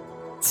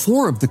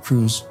 4 of the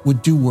crews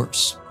would do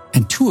worse,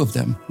 and 2 of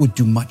them would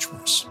do much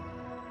worse.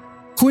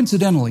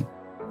 Coincidentally,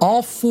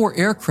 all 4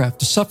 aircraft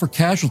to suffer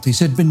casualties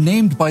had been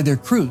named by their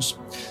crews.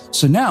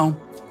 So now,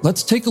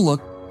 let's take a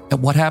look at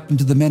what happened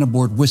to the men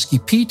aboard Whiskey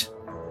Pete,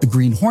 the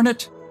Green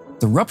Hornet,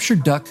 the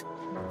Ruptured Duck,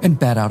 and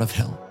Bat Out of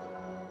Hell.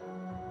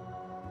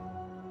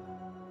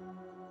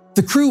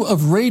 The crew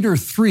of Raider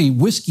 3,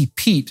 Whiskey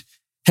Pete,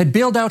 had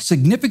bailed out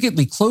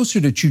significantly closer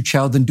to Chu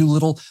Chow than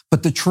Doolittle,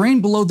 but the terrain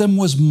below them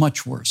was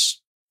much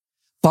worse.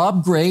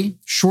 Bob Gray,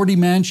 Shorty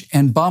Manch,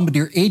 and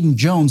Bombardier Aidan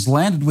Jones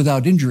landed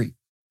without injury,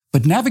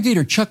 but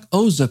Navigator Chuck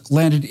Ozuk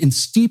landed in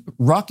steep,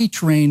 rocky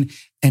terrain,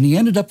 and he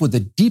ended up with a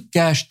deep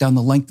gash down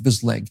the length of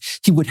his leg.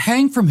 He would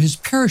hang from his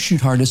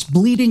parachute harness,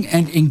 bleeding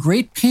and in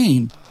great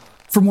pain,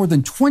 for more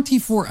than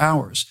 24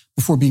 hours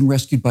before being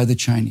rescued by the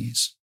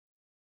Chinese.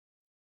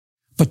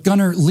 But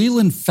gunner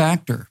Leland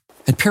Factor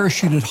had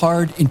parachuted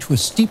hard into a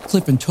steep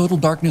cliff in total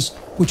darkness,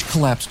 which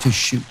collapsed his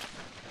chute.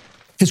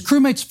 His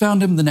crewmates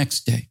found him the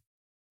next day.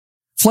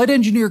 Flight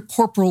engineer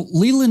Corporal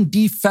Leland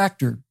D.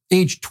 Factor,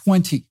 age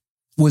 20,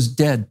 was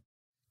dead,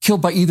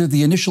 killed by either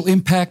the initial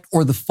impact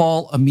or the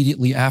fall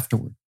immediately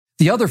afterward.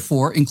 The other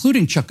 4,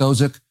 including Chuck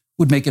Ozuk,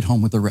 would make it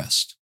home with the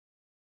rest.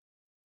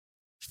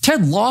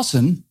 Ted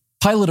Lawson,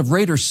 pilot of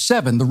Raider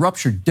 7, the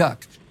Ruptured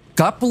Duck,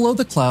 got below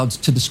the clouds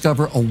to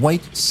discover a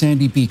white,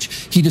 sandy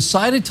beach. He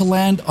decided to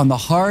land on the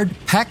hard,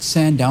 packed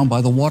sand down by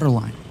the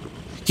waterline.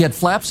 He had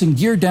flaps and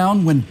gear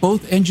down when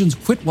both engines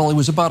quit while he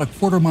was about a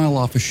quarter mile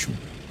off ashore.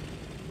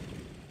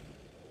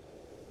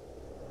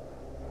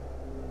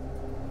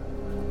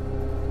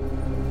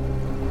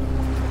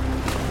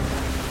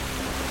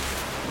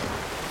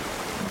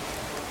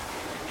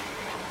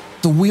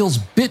 The wheels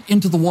bit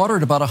into the water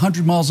at about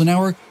 100 miles an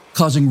hour,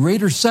 causing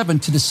Raider 7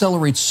 to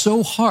decelerate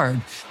so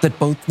hard that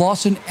both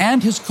Lawson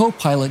and his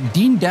co-pilot,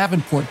 Dean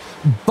Davenport,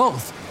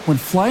 both went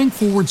flying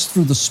forwards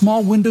through the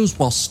small windows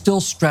while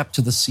still strapped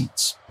to the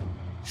seats.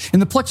 In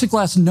the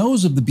plexiglass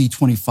nose of the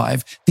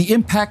B-25, the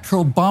impact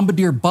hurled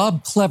Bombardier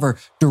Bob Clever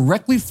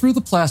directly through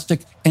the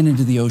plastic and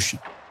into the ocean.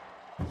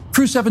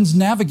 Crew 7's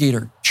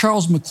navigator,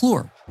 Charles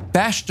McClure,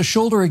 bashed a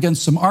shoulder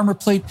against some armor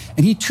plate,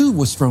 and he too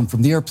was thrown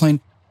from the airplane.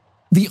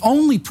 The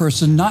only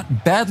person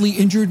not badly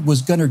injured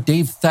was gunner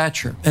Dave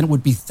Thatcher, and it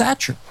would be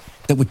Thatcher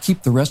that would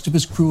keep the rest of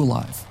his crew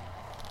alive.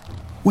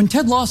 When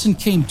Ted Lawson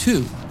came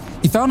to,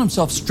 he found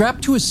himself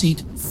strapped to a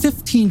seat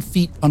 15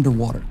 feet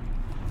underwater.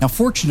 Now,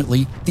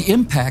 fortunately, the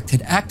impact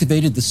had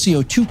activated the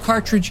CO2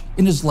 cartridge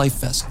in his life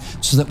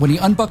vest, so that when he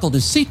unbuckled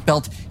his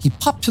seatbelt, he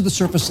popped to the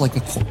surface like a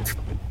cork.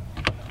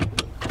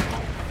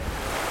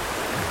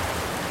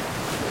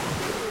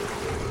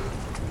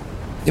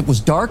 It was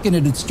dark and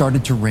it had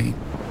started to rain.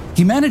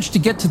 He managed to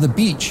get to the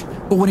beach,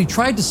 but when he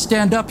tried to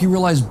stand up, he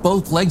realized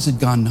both legs had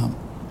gone numb.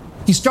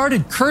 He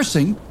started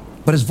cursing,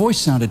 but his voice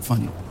sounded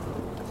funny.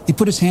 He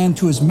put his hand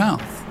to his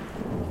mouth.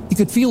 He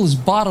could feel his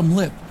bottom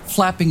lip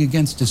flapping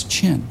against his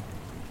chin.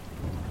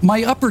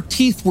 "My upper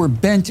teeth were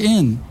bent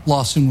in,"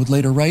 Lawson would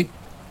later write.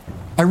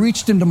 "I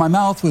reached into my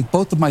mouth with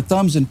both of my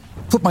thumbs and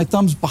put my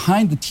thumbs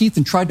behind the teeth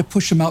and tried to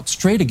push them out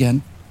straight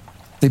again.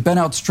 They bent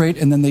out straight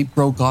and then they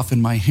broke off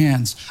in my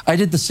hands. I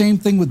did the same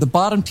thing with the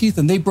bottom teeth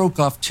and they broke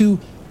off too,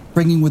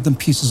 bringing with them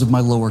pieces of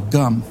my lower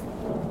gum."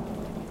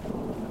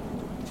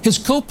 His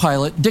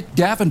co-pilot, Dick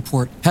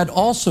Davenport, had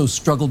also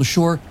struggled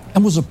ashore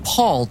and was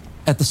appalled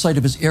at the sight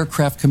of his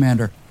aircraft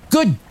commander.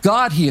 "Good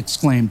God," he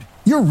exclaimed,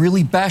 "you're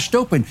really bashed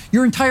open.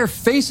 Your entire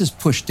face is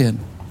pushed in."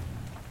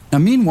 Now,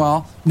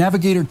 meanwhile,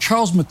 navigator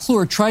Charles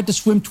McClure tried to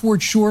swim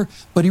toward shore,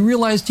 but he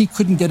realized he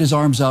couldn't get his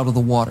arms out of the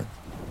water.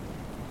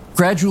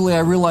 "Gradually, I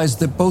realized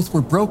that both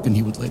were broken,"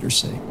 he would later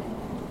say.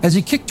 As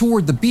he kicked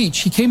toward the beach,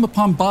 he came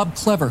upon Bob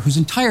Clever, whose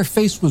entire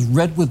face was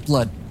red with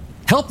blood.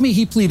 "Help me,"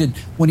 he pleaded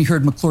when he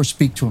heard McClure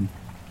speak to him.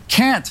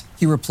 "Can't,"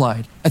 he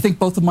replied. "I think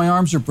both of my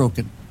arms are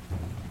broken."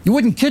 "You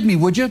wouldn't kid me,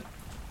 would you?"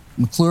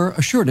 McClure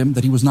assured him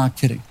that he was not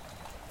kidding.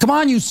 "Come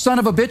on, you son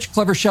of a bitch,"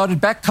 Clever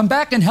shouted back. "Come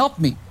back and help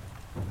me."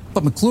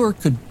 But McClure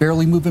could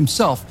barely move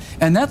himself,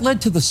 and that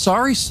led to the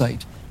sorry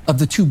sight of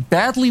the 2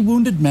 badly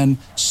wounded men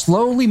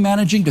slowly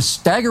managing to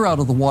stagger out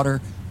of the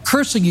water,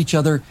 cursing each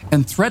other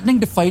and threatening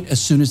to fight as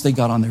soon as they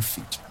got on their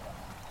feet.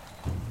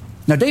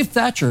 Now, Dave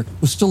Thatcher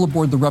was still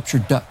aboard the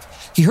Ruptured Duck.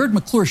 He heard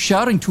McClure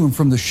shouting to him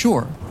from the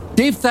shore.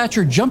 Dave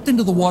Thatcher jumped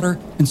into the water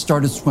and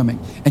started swimming.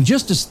 And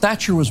just as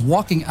Thatcher was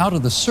walking out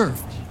of the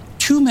surf,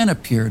 2 men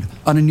appeared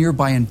on a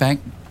nearby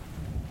embankment.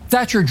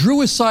 Thatcher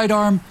drew his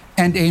sidearm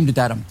and aimed it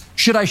at him.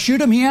 "Should I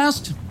shoot him?" he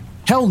asked.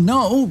 "Hell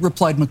no,"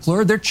 replied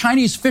McClure. "They're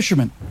Chinese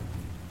fishermen."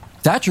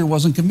 Thatcher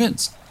wasn't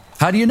convinced.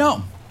 "How do you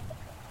know?"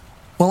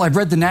 "Well, I've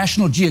read the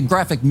National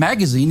Geographic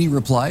magazine," he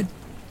replied.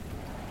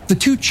 The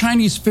 2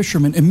 Chinese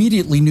fishermen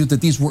immediately knew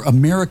that these were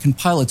American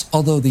pilots,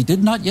 although they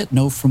did not yet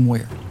know from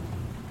where.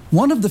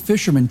 One of the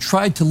fishermen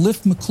tried to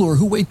lift McClure,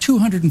 who weighed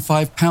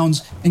 205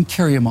 pounds, and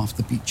carry him off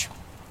the beach.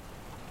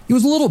 He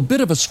was a little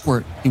bit of a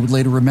squirt, he would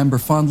later remember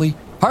fondly,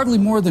 hardly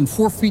more than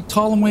 4 feet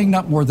tall and weighing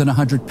not more than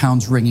 100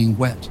 pounds wringing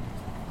wet.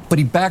 But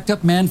he backed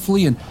up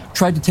manfully and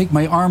tried to take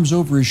my arms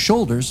over his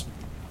shoulders.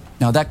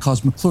 Now that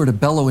caused McClure to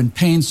bellow in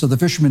pain, so the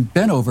fisherman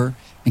bent over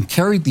and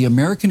carried the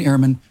American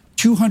airman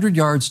 200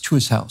 yards to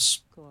his house.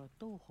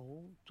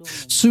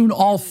 Soon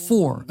all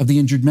 4 of the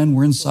injured men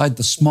were inside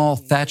the small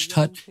thatched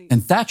hut,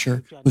 and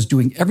Thatcher was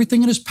doing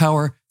everything in his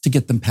power to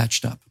get them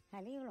patched up.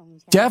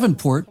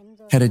 Davenport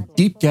had a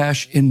deep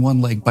gash in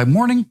one leg. By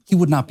morning, he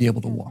would not be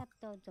able to walk.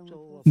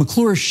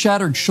 McClure's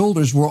shattered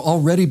shoulders were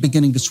already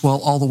beginning to swell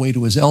all the way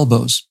to his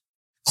elbows.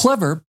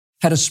 Clever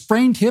had a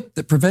sprained hip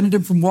that prevented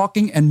him from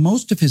walking, and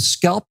most of his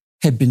scalp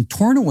had been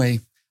torn away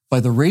by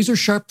the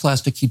razor-sharp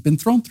plastic he'd been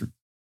thrown through.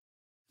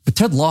 But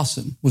Ted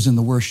Lawson was in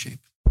the worst shape.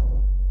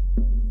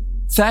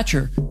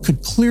 Thatcher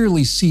could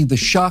clearly see the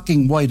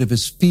shocking white of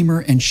his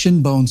femur and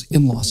shin bones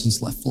in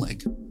Lawson's left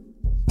leg.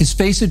 His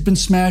face had been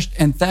smashed,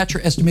 and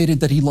Thatcher estimated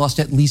that he lost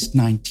at least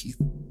 9 teeth.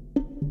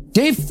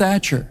 Dave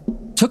Thatcher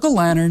took a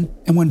lantern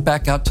and went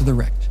back out to the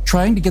wreck,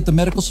 trying to get the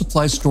medical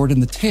supplies stored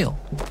in the tail.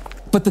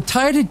 But the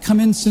tide had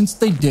come in since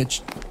they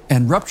ditched,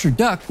 and Ruptured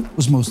Duck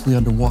was mostly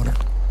underwater.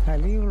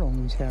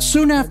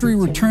 Soon after he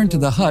returned to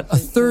the hut, a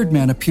third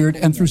man appeared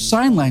and through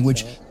sign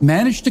language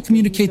managed to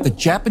communicate that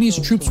Japanese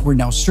troops were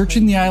now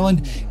searching the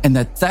island and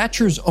that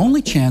Thatcher's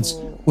only chance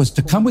was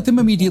to come with him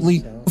immediately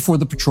before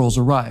the patrols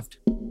arrived.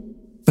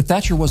 But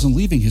Thatcher wasn't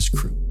leaving his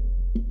crew.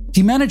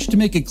 He managed to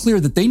make it clear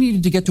that they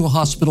needed to get to a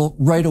hospital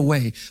right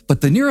away, but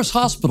the nearest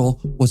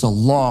hospital was a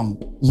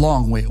long,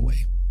 long way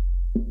away.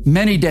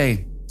 "Many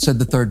day," said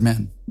the third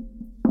man.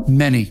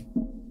 Many.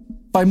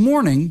 By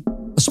morning,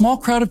 a small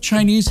crowd of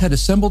Chinese had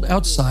assembled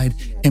outside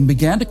and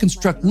began to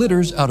construct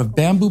litters out of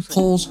bamboo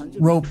poles,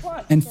 rope,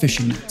 and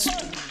fishing nets.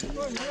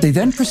 They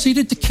then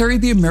proceeded to carry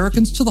the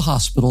Americans to the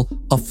hospital,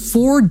 a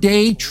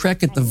 4-day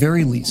trek at the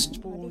very least.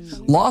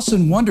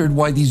 Lawson wondered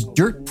why these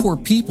dirt-poor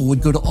people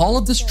would go to all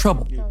of this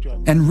trouble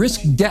and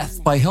risk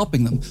death by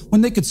helping them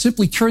when they could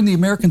simply turn the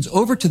Americans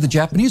over to the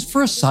Japanese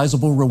for a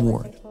sizable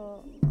reward.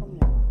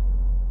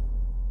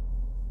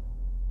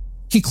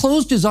 He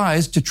closed his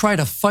eyes to try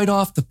to fight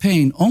off the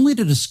pain, only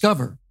to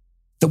discover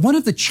that one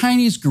of the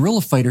Chinese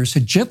guerrilla fighters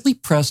had gently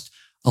pressed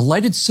a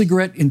lighted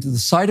cigarette into the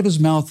side of his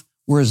mouth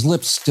where his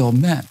lips still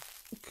met.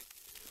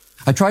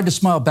 I tried to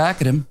smile back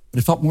at him, but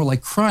it felt more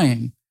like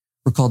crying,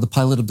 recalled the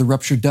pilot of the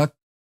Ruptured Duck.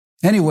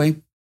 Anyway,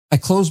 I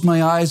closed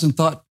my eyes and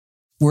thought,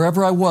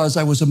 wherever I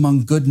was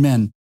among good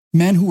men,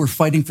 men who were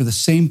fighting for the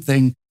same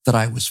thing that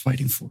I was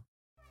fighting for.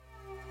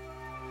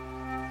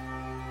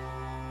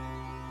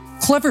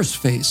 Clever's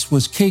face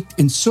was caked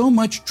in so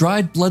much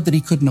dried blood that he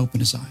couldn't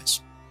open his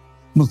eyes.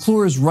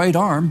 McClure's right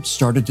arm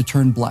started to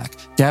turn black.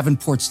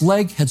 Davenport's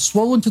leg had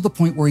swollen to the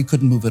point where he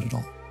couldn't move it at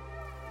all.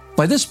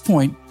 By this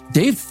point,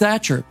 Dave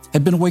Thatcher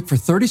had been awake for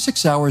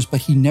 36 hours, but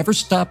he never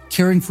stopped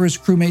caring for his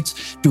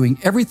crewmates, doing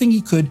everything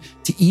he could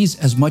to ease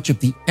as much of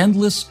the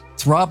endless,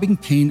 throbbing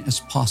pain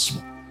as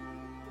possible.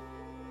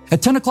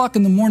 At 10 o'clock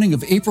in the morning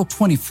of April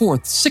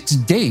 24th, 6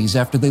 days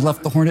after they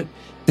left the Hornet,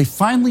 they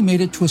finally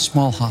made it to a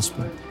small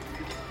hospital.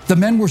 The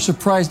men were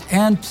surprised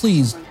and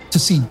pleased to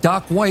see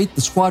Doc White,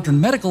 the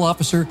squadron medical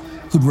officer,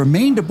 who'd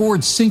remained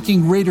aboard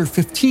sinking Raider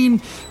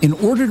 15 in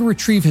order to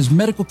retrieve his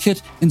medical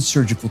kit and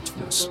surgical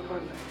tools.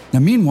 Now,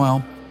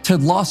 meanwhile,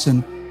 Ted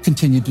Lawson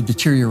continued to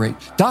deteriorate.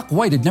 Doc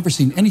White had never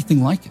seen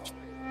anything like it.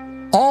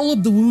 All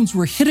of the wounds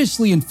were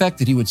hideously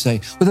infected, he would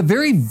say, with a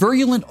very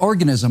virulent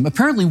organism,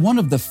 apparently one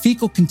of the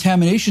fecal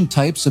contamination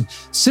types of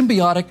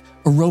symbiotic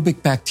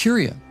aerobic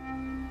bacteria.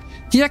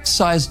 He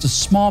excised a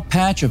small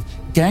patch of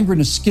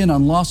gangrenous skin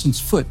on Lawson's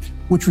foot,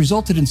 which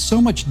resulted in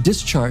so much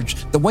discharge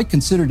that White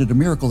considered it a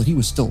miracle that he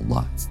was still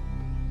alive.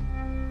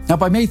 Now,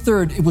 by May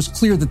 3rd, it was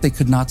clear that they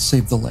could not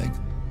save the leg.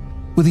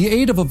 With the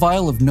aid of a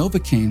vial of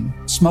Novocaine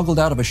smuggled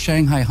out of a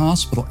Shanghai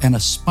hospital and a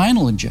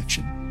spinal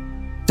injection,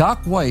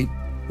 Doc White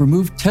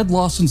removed Ted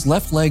Lawson's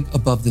left leg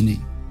above the knee.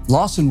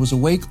 Lawson was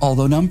awake,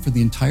 although numb, for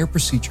the entire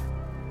procedure.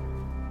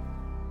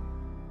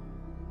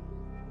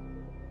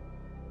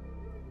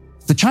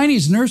 The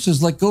Chinese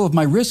nurses let go of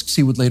my wrists,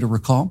 he would later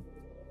recall.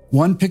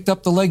 One picked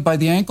up the leg by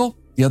the ankle,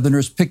 the other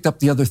nurse picked up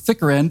the other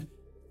thicker end.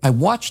 I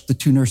watched the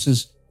two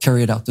nurses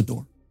carry it out the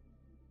door.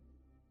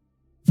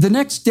 The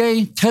next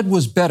day, Ted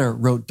was better,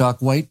 wrote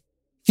Doc White.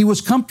 He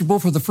was comfortable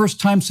for the first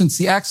time since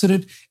the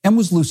accident and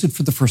was lucid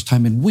for the first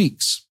time in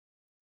weeks.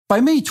 By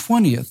May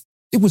 20th,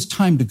 it was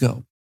time to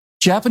go.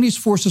 Japanese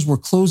forces were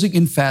closing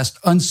in fast,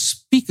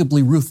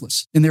 unspeakably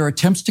ruthless in their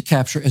attempts to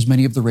capture as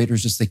many of the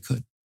raiders as they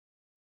could.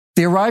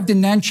 They arrived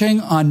in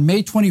Nanchang on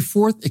May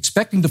 24th,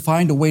 expecting to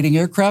find a waiting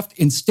aircraft.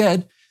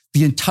 Instead,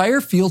 the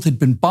entire field had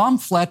been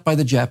bombed flat by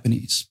the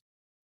Japanese.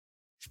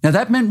 Now,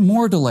 that meant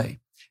more delay,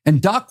 and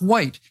Doc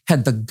White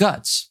had the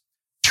guts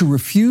to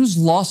refuse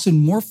Lawson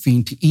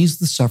morphine to ease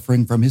the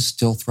suffering from his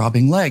still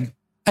throbbing leg.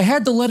 I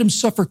had to let him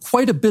suffer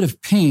quite a bit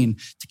of pain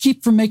to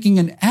keep from making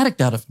an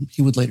addict out of him,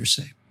 he would later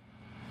say.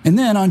 And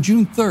then on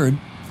June 3rd,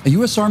 a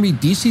U.S. Army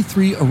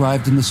DC-3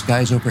 arrived in the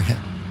skies overhead.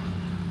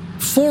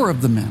 4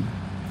 of the men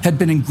had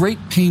been in great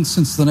pain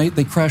since the night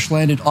they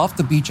crash-landed off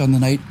the beach on the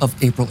night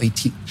of April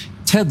 18th.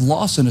 Ted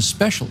Lawson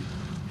especially,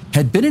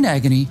 had been in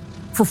agony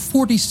for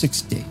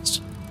 46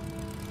 days.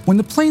 When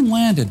the plane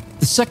landed,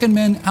 the second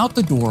man out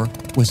the door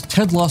was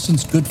Ted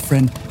Lawson's good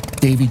friend,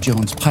 Davy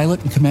Jones,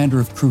 pilot and commander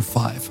of Crew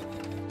 5.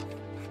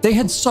 They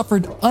had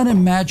suffered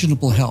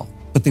unimaginable hell,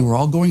 but they were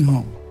all going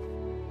home.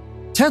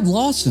 Ted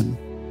Lawson,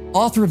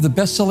 author of the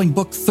best-selling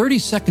book 30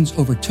 Seconds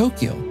Over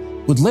Tokyo,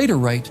 would later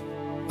write,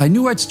 "I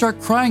knew I'd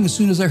start crying as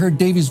soon as I heard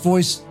Davy's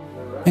voice,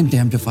 and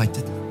damned if I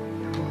didn't."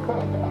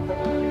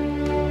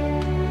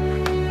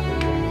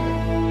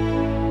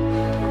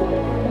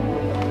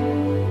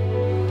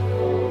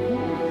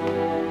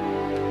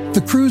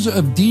 The crews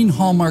of Dean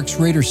Hallmark's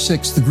Raider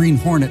 6, the Green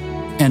Hornet,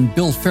 and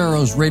Bill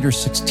Farrow's Raider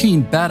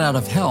 16, Bat Out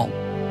of Hell,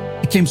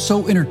 became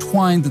so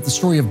intertwined that the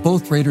story of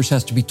both Raiders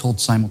has to be told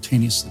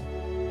simultaneously.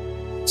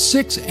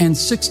 6 and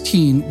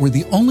 16 were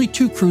the only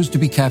two crews to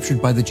be captured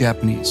by the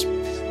Japanese.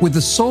 With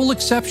the sole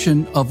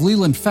exception of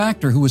Leland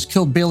Factor, who was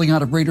killed bailing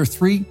out of Raider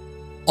 3,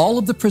 all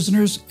of the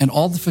prisoners and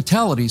all the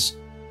fatalities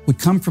would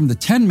come from the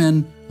 10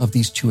 men of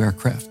these two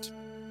aircraft.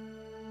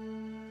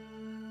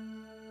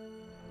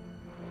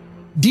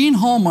 Dean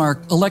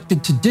Hallmark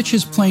elected to ditch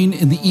his plane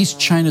in the East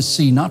China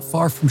Sea, not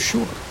far from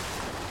shore.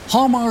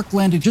 Hallmark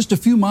landed just a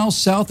few miles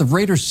south of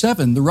Raider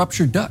 7, the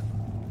ruptured duck.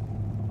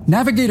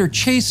 Navigator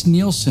Chase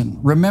Nielsen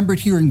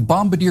remembered hearing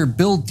Bombardier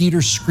Bill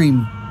Dieter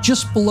scream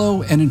just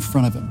below and in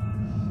front of him.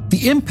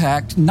 The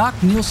impact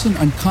knocked Nielsen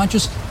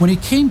unconscious. When he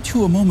came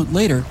to a moment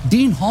later,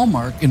 Dean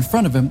Hallmark in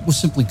front of him was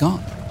simply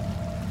gone.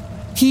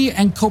 He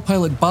and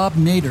co-pilot Bob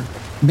Nader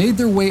made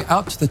their way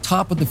out to the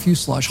top of the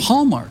fuselage.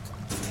 Hallmark,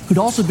 who'd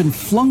also been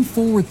flung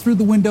forward through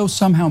the window,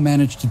 somehow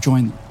managed to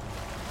join them.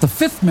 The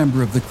fifth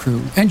member of the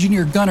crew,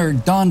 engineer-gunner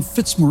Don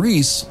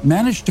Fitzmaurice,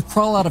 managed to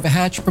crawl out of a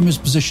hatch from his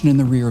position in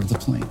the rear of the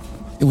plane.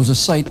 It was a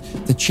sight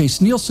that Chase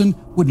Nielsen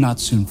would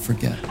not soon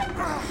forget.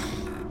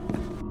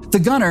 The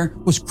gunner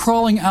was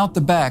crawling out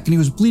the back, and he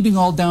was bleeding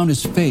all down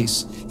his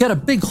face. He had a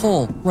big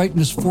hole right in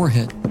his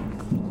forehead.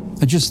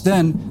 And just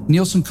then,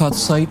 Nielsen caught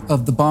sight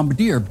of the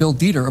bombardier, Bill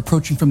Dieter,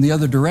 approaching from the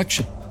other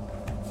direction.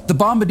 The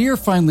bombardier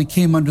finally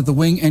came under the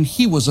wing, and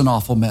he was an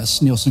awful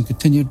mess, Nielsen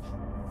continued.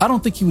 I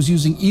don't think he was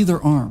using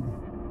either arm.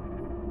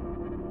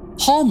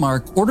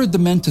 Hallmark ordered the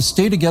men to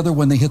stay together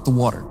when they hit the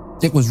water.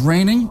 It was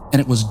raining, and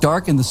it was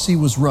dark, and the sea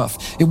was rough.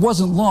 It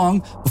wasn't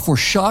long before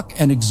shock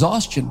and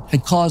exhaustion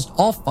had caused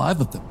all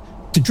 5 of them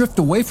to drift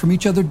away from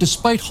each other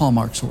despite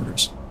Hallmark's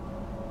orders.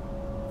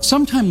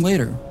 Sometime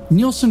later,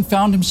 Nielsen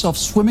found himself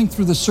swimming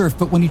through the surf,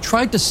 but when he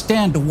tried to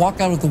stand to walk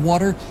out of the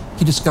water,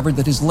 he discovered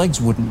that his legs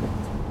wouldn't work.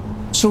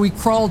 So he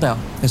crawled out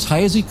as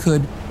high as he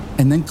could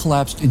and then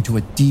collapsed into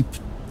a deep,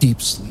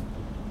 deep sleep.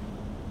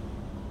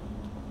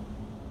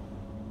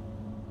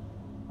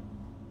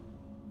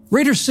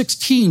 Raider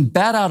 16,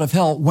 Bat Out of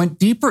Hell, went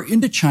deeper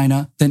into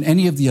China than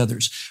any of the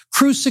others.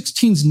 Crew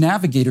 16's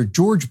navigator,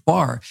 George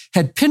Barr,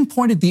 had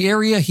pinpointed the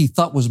area he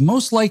thought was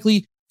most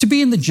likely to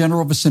be in the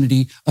general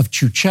vicinity of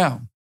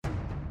Chuchao.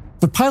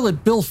 But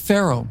pilot Bill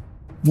Farrow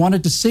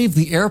wanted to save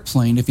the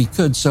airplane if he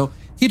could, so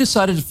he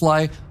decided to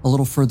fly a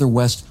little further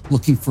west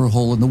looking for a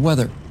hole in the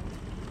weather.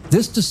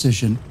 This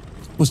decision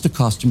was to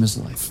cost him his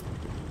life.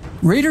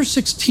 Raider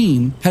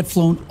 16 had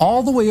flown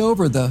all the way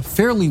over the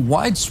fairly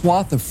wide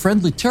swath of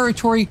friendly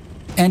territory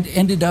and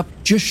ended up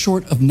just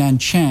short of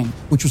Nanchang,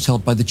 which was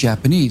held by the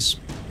Japanese.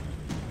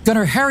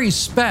 Gunner Harry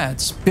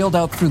Spatz bailed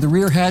out through the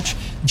rear hatch.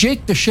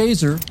 Jake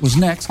DeShazer was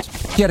next.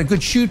 He had a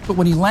good shoot, but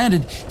when he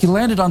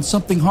landed on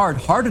something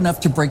hard enough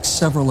to break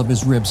several of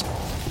his ribs.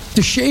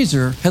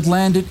 DeShazer had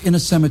landed in a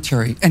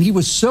cemetery, and he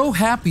was so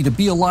happy to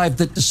be alive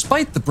that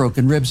despite the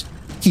broken ribs,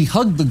 he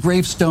hugged the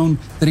gravestone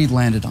that he'd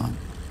landed on.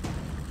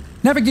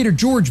 Navigator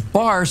George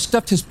Barr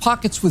stuffed his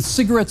pockets with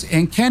cigarettes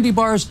and candy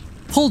bars,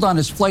 pulled on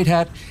his flight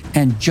hat,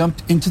 and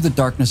jumped into the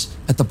darkness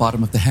at the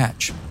bottom of the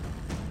hatch.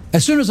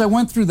 As soon as I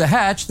went through the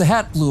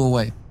hat blew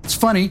away. It's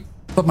funny,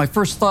 but my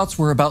first thoughts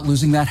were about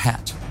losing that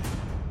hat.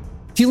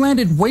 He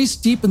landed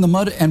waist deep in the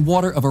mud and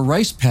water of a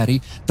rice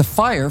paddy, the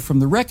fire from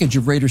the wreckage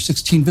of Raider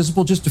 16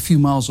 visible just a few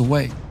miles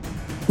away.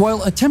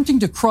 While attempting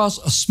to cross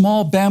a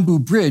small bamboo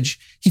bridge,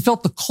 he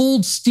felt the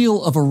cold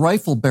steel of a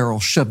rifle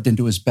barrel shoved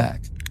into his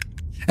back.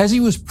 As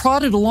he was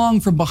prodded along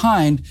from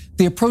behind,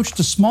 they approached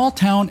a small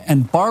town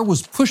and Barr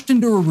was pushed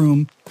into a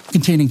room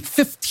containing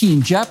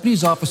 15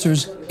 Japanese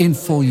officers in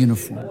full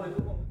uniform.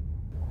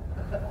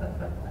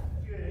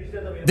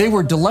 They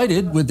were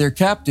delighted with their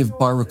captive,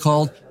 Barr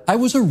recalled. I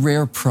was a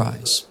rare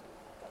prize.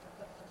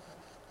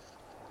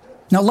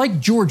 Now, like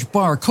George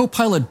Barr,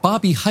 co-pilot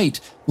Bobby Height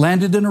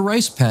landed in a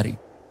rice paddy.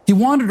 He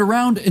wandered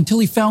around until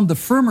he found the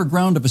firmer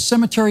ground of a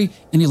cemetery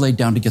and he laid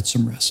down to get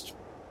some rest.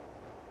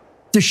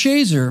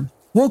 DeShazer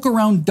woke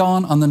around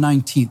dawn on the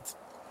 19th.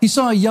 He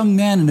saw a young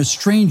man in a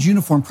strange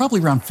uniform,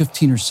 probably around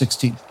 15 or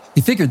 16.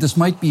 He figured this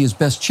might be his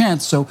best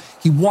chance, so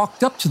he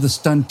walked up to the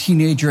stunned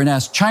teenager and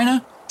asked,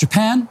 China?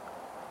 Japan?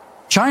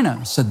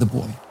 China, said the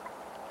boy.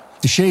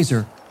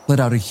 DeShazer let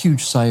out a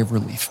huge sigh of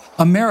relief.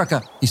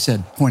 America, he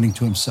said, pointing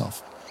to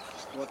himself.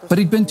 But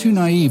he'd been too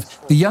naive.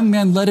 The young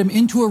man led him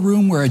into a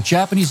room where a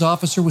Japanese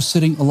officer was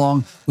sitting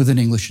along with an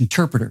English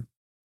interpreter.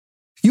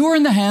 "You are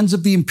in the hands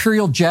of the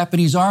Imperial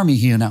Japanese Army,"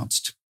 he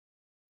announced.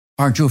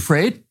 "Aren't you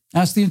afraid?"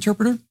 asked the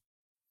interpreter.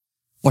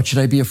 "What should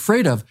I be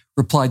afraid of?"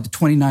 replied the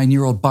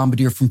 29-year-old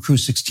bombardier from Crew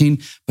 16,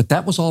 but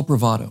that was all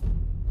bravado.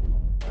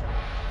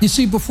 You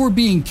see, before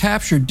being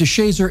captured,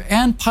 DeShazer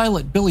and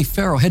pilot Billy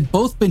Farrow had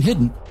both been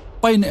hidden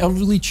by an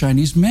elderly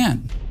Chinese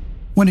man.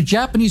 When a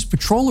Japanese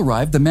patrol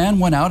arrived, the man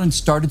went out and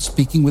started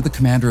speaking with the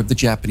commander of the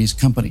Japanese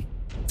company.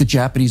 The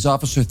Japanese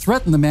officer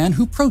threatened the man,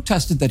 who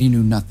protested that he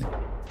knew nothing.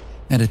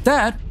 And at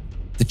that,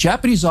 the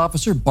Japanese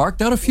officer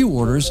barked out a few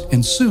orders,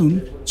 and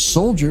soon,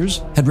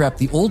 soldiers had wrapped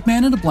the old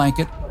man in a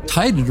blanket,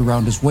 tied it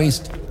around his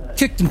waist,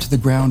 kicked him to the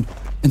ground,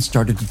 and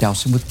started to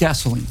douse him with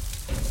gasoline.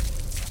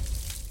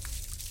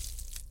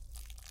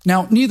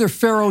 Now, neither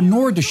Farrow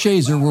nor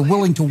DeShazer were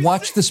willing to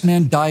watch this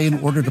man die in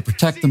order to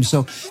protect them,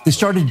 so they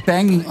started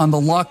banging on the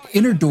locked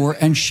inner door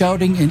and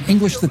shouting in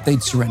English that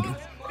they'd surrendered.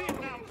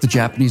 The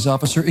Japanese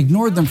officer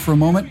ignored them for a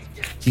moment.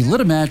 He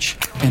lit a match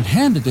and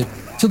handed it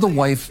to the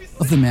wife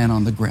of the man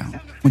on the ground.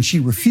 When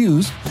she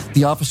refused,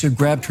 the officer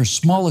grabbed her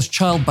smallest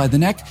child by the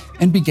neck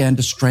and began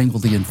to strangle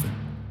the infant.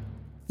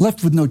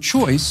 Left with no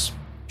choice,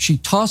 she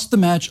tossed the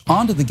match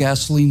onto the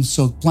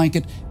gasoline-soaked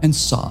blanket and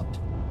sobbed.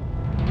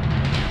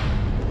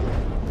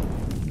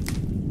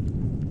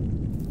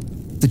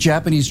 The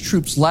Japanese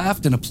troops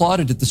laughed and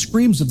applauded at the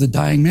screams of the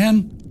dying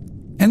man,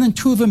 and then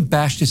two of them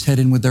bashed his head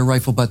in with their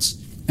rifle butts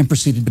and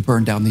proceeded to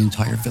burn down the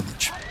entire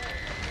village.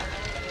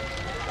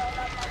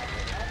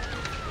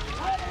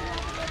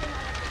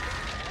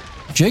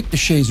 Jake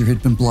DeShazer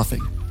had been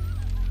bluffing.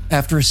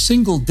 After a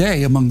single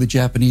day among the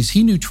Japanese,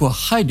 he knew to a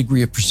high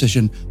degree of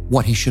precision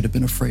what he should have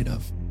been afraid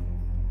of.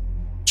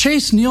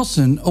 Chase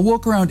Nielsen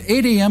awoke around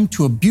 8 a.m.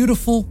 to a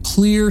beautiful,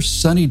 clear,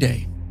 sunny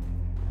day.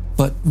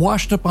 But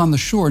washed up on the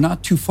shore,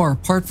 not too far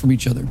apart from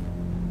each other,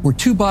 were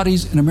two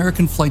bodies in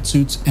American flight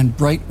suits and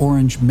bright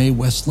orange Mae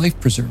West life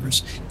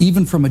preservers.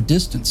 Even from a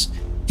distance,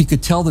 he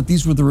could tell that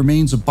these were the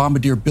remains of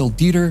Bombardier Bill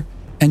Dieter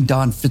and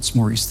Don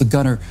Fitzmaurice, the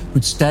gunner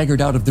who'd staggered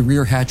out of the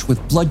rear hatch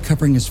with blood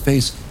covering his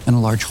face and a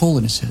large hole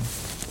in his head.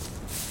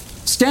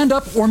 "Stand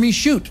up or me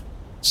shoot,"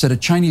 said a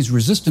Chinese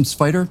resistance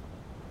fighter.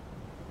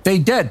 "They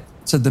dead,"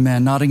 said the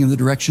man, nodding in the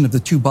direction of the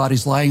two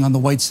bodies lying on the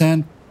white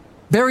sand.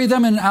 "Bury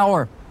them in an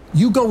hour.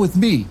 You go with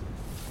me."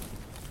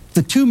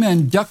 The two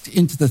men ducked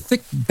into the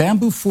thick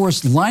bamboo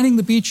forest lining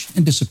the beach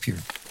and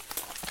disappeared.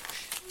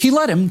 He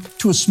led him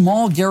to a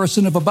small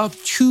garrison of about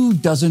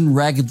 24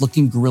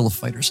 ragged-looking guerrilla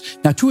fighters.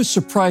 Now, to his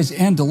surprise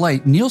and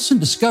delight, Nielsen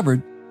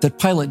discovered that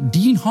pilot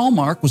Dean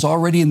Hallmark was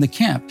already in the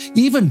camp.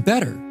 Even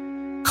better,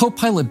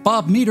 co-pilot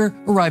Bob Meter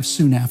arrived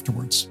soon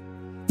afterwards.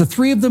 The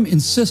three of them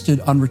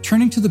insisted on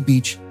returning to the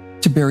beach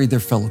to bury their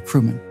fellow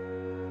crewmen.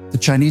 The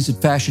Chinese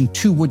had fashioned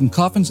 2 wooden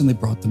coffins, and they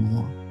brought them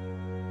along.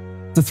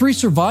 The 3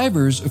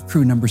 survivors of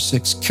Crew Number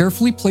 6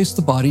 carefully placed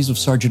the bodies of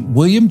Sergeant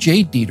William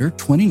J. Dieter,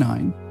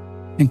 29,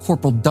 and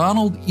Corporal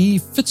Donald E.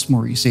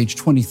 Fitzmaurice, age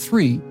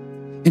 23,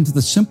 into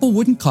the simple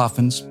wooden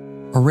coffins,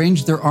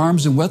 arranged their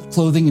arms and wet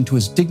clothing into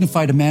as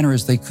dignified a manner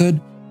as they could,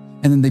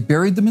 and then they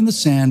buried them in the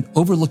sand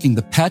overlooking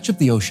the patch of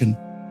the ocean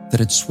that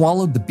had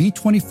swallowed the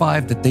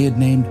B-25 that they had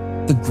named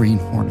the Green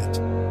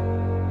Hornet.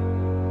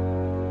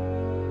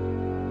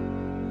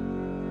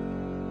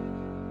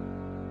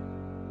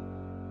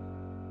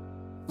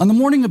 On the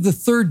morning of the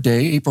 3rd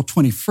day, April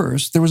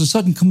 21st, there was a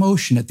sudden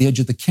commotion at the edge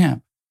of the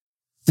camp.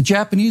 The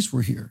Japanese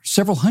were here,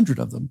 several hundred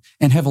of them,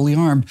 and heavily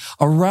armed.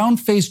 A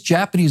round-faced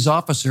Japanese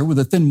officer with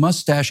a thin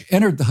mustache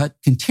entered the hut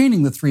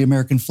containing the 3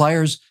 American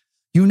flyers.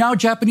 "You now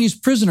Japanese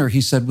prisoner,"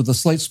 he said with a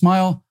slight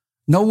smile.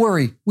 "No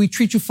worry, we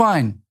treat you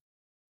fine."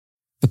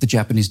 But the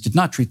Japanese did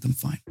not treat them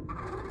fine.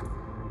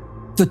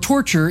 The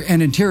torture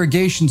and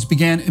interrogations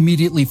began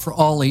immediately for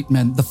all 8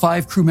 men, the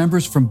 5 crew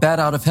members from Bat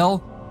Out of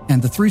Hell,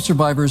 and the 3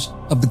 survivors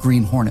of the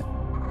Green Hornet.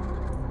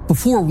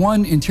 Before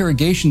one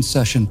interrogation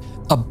session,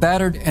 a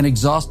battered and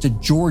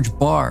exhausted George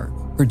Barr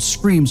heard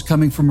screams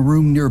coming from a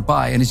room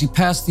nearby, and as he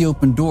passed the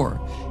open door,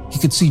 he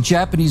could see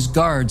Japanese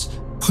guards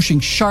pushing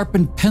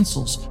sharpened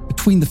pencils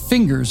between the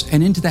fingers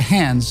and into the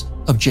hands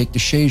of Jake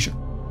DeShazer.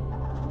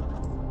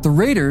 The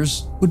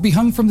raiders would be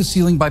hung from the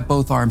ceiling by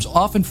both arms,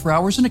 often for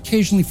hours and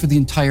occasionally for the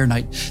entire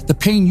night, the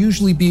pain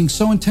usually being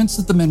so intense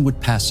that the men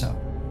would pass out.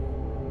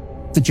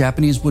 The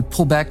Japanese would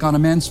pull back on a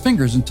man's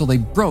fingers until they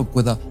broke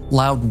with a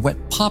loud,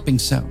 wet popping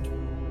sound.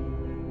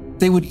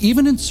 They would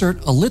even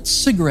insert a lit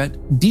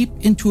cigarette deep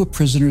into a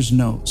prisoner's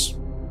nose.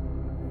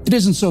 It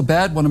isn't so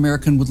bad, one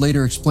American would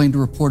later explain to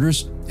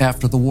reporters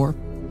after the war,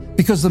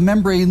 because the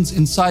membranes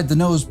inside the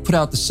nose put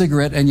out the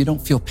cigarette and you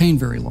don't feel pain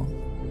very long.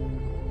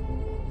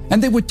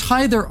 And they would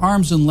tie their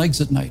arms and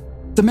legs at night.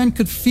 The men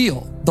could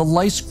feel the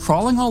lice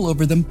crawling all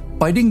over them,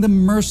 biting them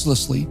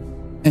mercilessly,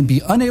 and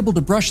be unable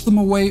to brush them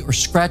away or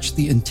scratch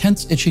the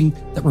intense itching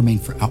that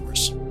remained for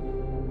hours.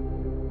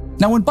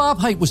 Now, when Bob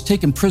Hite was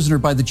taken prisoner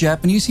by the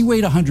Japanese, he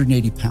weighed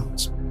 180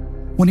 pounds.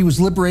 When he was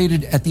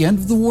liberated at the end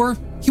of the war,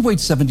 he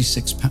weighed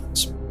 76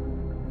 pounds.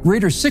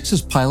 Raider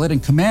 6's pilot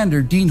and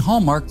commander, Dean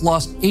Hallmark,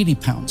 lost 80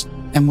 pounds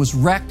and was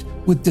racked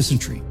with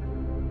dysentery.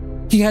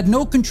 He had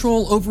no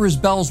control over his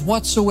bowels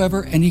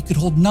whatsoever, and he could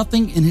hold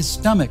nothing in his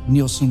stomach,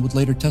 Nielsen would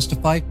later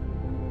testify.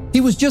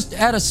 He was just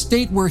at a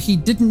state where he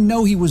didn't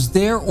know he was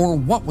there or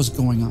what was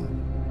going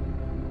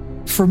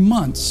on. For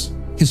months,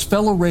 his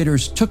fellow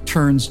raiders took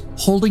turns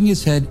holding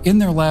his head in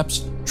their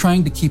laps,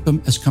 trying to keep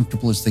him as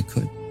comfortable as they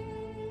could.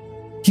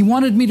 He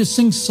wanted me to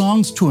sing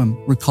songs to him,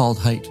 recalled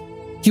Haidt.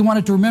 He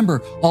wanted to remember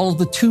all of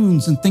the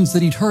tunes and things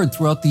that he'd heard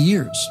throughout the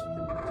years.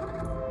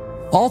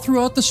 All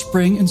throughout the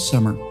spring and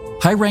summer,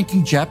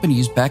 high-ranking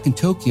Japanese back in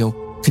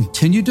Tokyo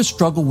continued to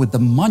struggle with the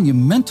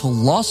monumental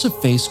loss of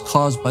face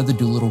caused by the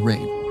Doolittle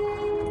raid.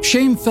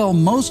 Shame fell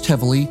most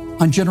heavily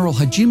on General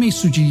Hajime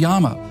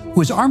Sugiyama,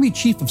 who as Army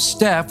Chief of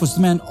Staff was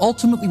the man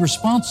ultimately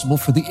responsible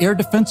for the air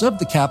defense of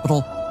the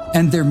capital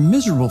and their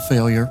miserable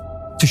failure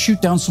to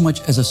shoot down so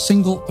much as a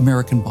single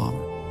American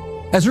bomber.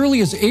 As early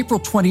as April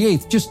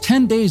 28th, just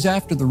 10 days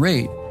after the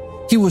raid,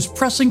 he was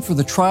pressing for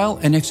the trial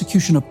and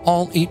execution of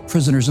all 8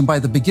 prisoners, and by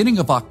the beginning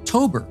of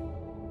October,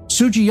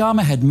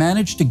 Sugiyama had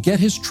managed to get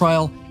his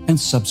trial and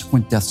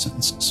subsequent death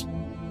sentences.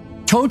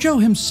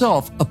 Tojo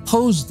himself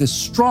opposed this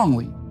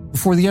strongly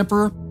before the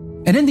emperor,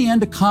 and in the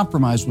end, a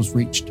compromise was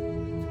reached.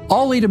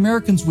 All 8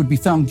 Americans would be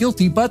found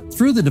guilty, but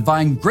through the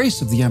divine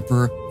grace of the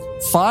emperor,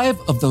 5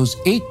 of those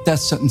 8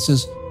 death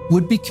sentences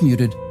would be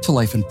commuted to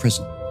life in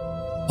prison.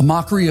 A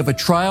mockery of a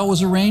trial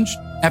was arranged.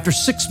 After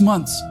 6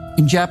 months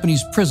in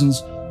Japanese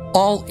prisons,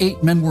 all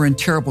 8 men were in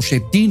terrible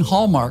shape. Dean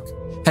Hallmark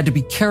had to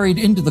be carried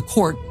into the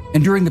court,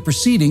 and during the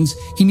proceedings,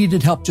 he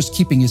needed help just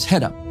keeping his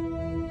head up.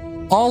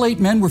 All 8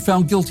 men were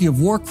found guilty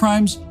of war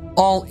crimes,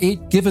 all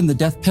 8 given the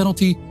death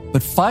penalty,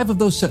 but 5 of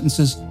those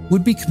sentences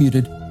would be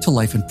commuted to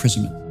life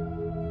imprisonment.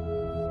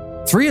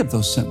 3 of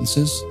those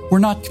sentences were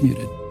not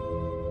commuted.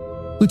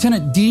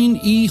 Lieutenant Dean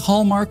E.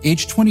 Hallmark,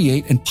 age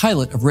 28, and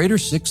pilot of Raider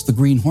 6, the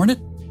Green Hornet,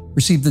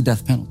 received the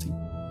death penalty.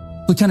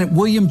 Lieutenant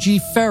William G.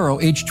 Farrow,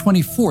 age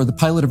 24, the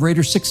pilot of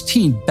Raider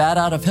 16, Bat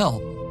Out of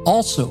Hell,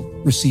 also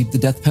received the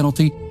death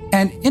penalty,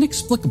 and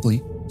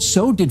inexplicably,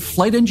 so did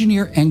flight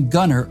engineer and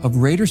gunner of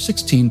Raider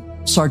 16,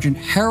 Sergeant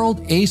Harold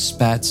A.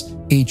 Spatz,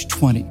 age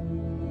 20.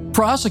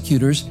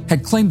 Prosecutors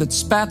had claimed that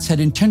Spatz had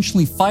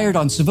intentionally fired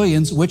on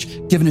civilians,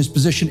 which, given his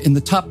position in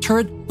the top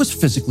turret, was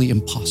physically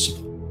impossible.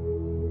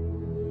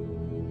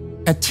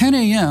 At 10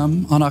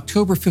 a.m. on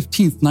October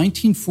 15,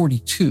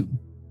 1942,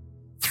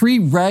 3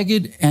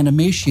 ragged and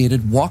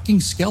emaciated walking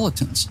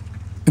skeletons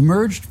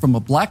emerged from a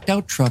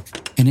blacked-out truck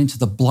and into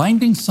the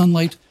blinding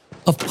sunlight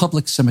of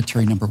Public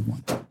Cemetery No.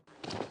 1.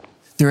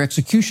 Their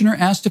executioner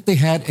asked if they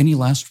had any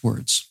last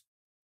words.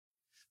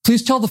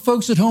 "Please tell the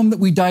folks at home that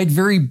we died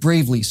very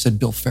bravely," said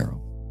Bill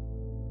Farrow.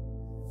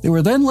 They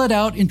were then led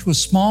out into a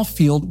small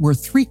field where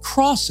 3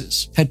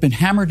 crosses had been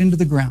hammered into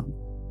the ground.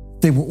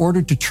 They were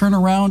ordered to turn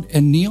around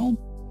and kneel,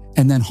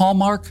 and then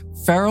Hallmark,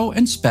 Farrow,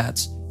 and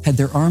Spatz had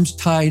their arms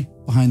tied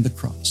behind the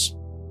cross.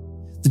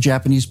 The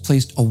Japanese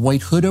placed a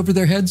white hood over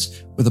their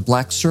heads with a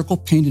black circle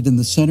painted in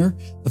the center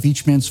of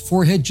each man's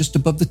forehead just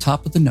above the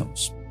top of the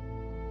nose.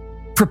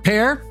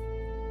 "Prepare!"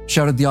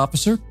 shouted the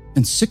officer,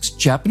 and 6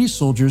 Japanese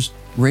soldiers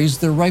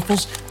raised their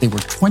rifles. They were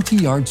 20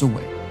 yards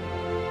away.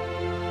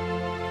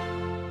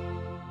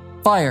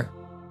 "Fire!"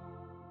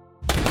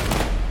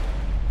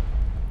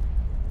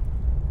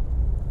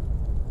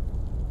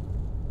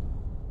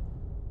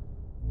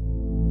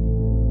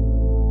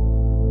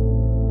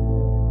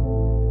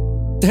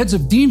 The heads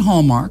of Dean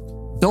Hallmark,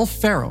 Bill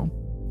Farrow,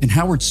 and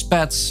Howard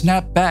Spatz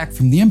snapped back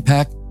from the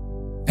impact,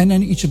 and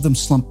then each of them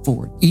slumped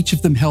forward, each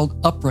of them held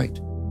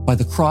upright by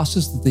the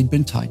crosses that they'd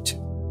been tied to.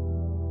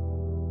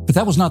 But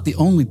that was not the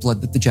only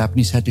blood that the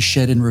Japanese had to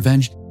shed in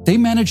revenge. They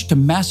managed to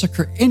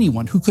massacre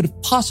anyone who could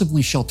have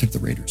possibly sheltered the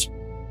raiders.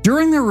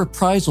 During their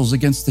reprisals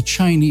against the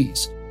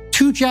Chinese,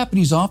 2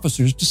 Japanese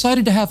officers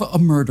decided to have a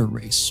murder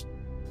race.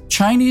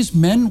 Chinese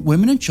men,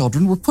 women, and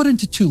children were put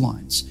into 2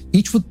 lines,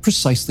 each with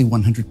precisely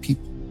 100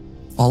 people.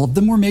 All of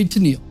them were made to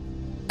kneel.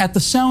 At the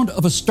sound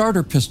of a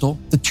starter pistol,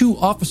 the 2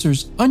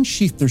 officers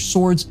unsheathed their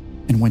swords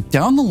and went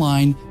down the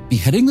line,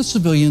 beheading the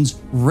civilians,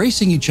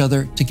 racing each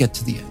other to get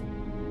to the end.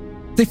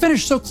 They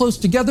finished so close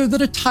together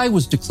that a tie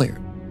was declared,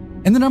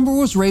 and the number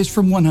was raised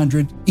from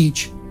 100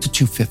 each to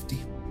 250.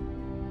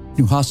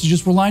 New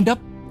hostages were lined up,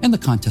 and the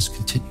contest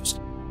continues.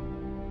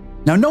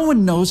 Now, no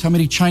one knows how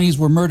many Chinese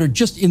were murdered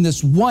just in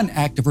this one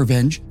act of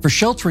revenge for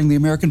sheltering the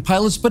American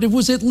pilots, but it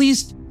was at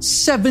least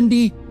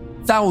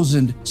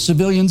 70,000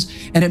 civilians,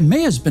 and it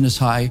may have been as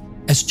high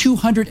as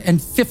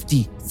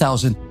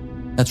 250,000.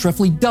 That's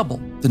roughly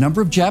double the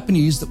number of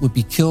Japanese that would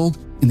be killed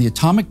in the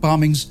atomic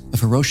bombings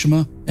of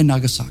Hiroshima and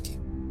Nagasaki.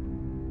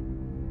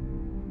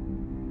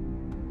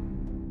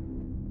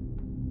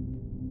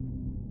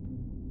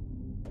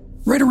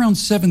 Right around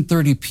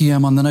 7:30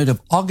 p.m. on the night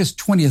of August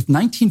 20th,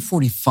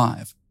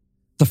 1945,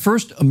 the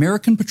first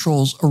American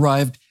patrols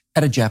arrived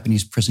at a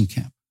Japanese prison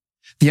camp.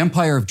 The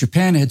Empire of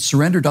Japan had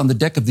surrendered on the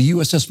deck of the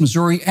USS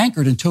Missouri,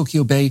 anchored in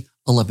Tokyo Bay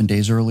 11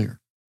 days earlier.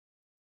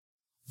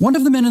 One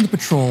of the men in the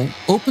patrol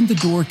opened the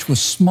door to a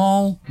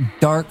small,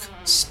 dark,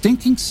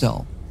 stinking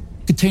cell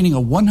containing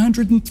a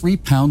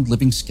 103-pound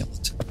living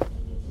skeleton.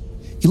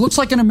 "He looks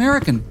like an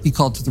American," he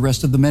called to the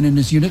rest of the men in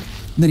his unit,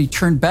 and then he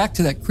turned back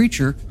to that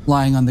creature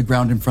lying on the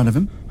ground in front of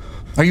him.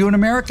 "Are you an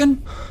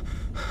American?"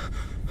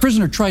 The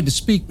prisoner tried to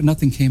speak, but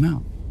nothing came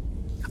out.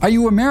 "Are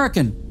you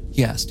American?"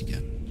 he asked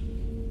again.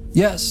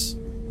 "Yes,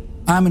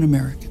 I'm an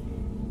American."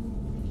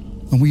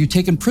 "And were you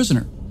taken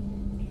prisoner?"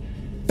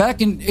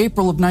 "Back in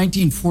April of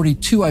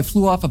 1942, I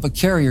flew off of a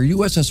carrier,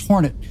 USS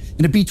Hornet,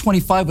 in a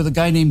B-25 with a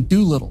guy named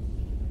Doolittle."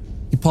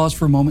 He paused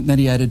for a moment, and then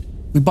he added,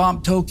 "We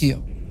bombed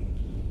Tokyo."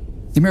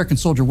 The American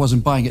soldier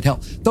wasn't buying it. "Hell,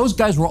 those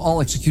guys were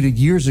all executed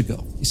years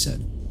ago," he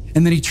said.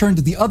 And then he turned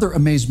to the other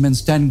amazed men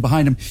standing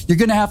behind him. "You're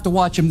going to have to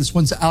watch him. This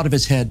one's out of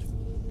his head."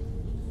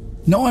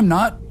 "No, I'm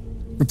not,"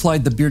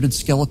 replied the bearded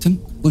skeleton,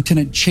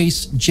 Lieutenant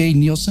Chase J.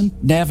 Nielsen,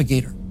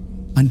 navigator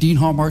on Dean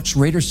Hallmark's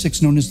Raider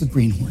 6 known as the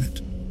Green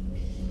Hornet.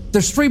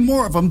 "There's 3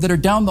 more of them that are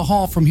down the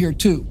hall from here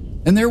too,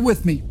 and they're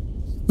with me.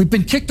 We've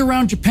been kicked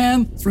around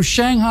Japan, through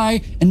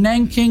Shanghai and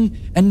Nanking,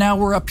 and now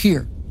we're up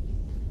here."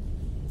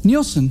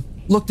 Nielsen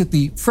looked at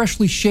the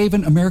freshly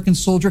shaven American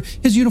soldier,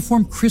 his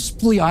uniform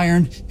crisply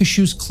ironed, his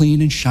shoes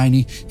clean and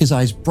shiny, his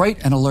eyes bright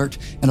and alert,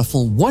 and a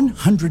full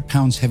 100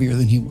 pounds heavier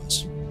than he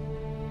was.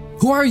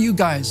 "Who are you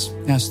guys?"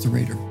 asked the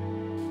raider.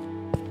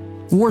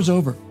 "The war's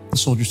over," the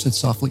soldier said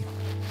softly.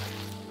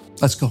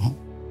 "Let's go home."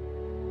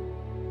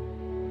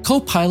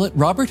 Co-pilot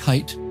Robert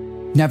Hite,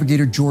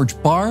 navigator George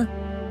Barr,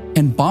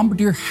 and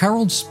bombardier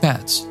Harold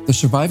Spatz, the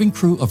surviving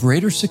crew of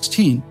Raider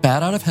 16,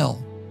 Bat Out of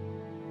Hell,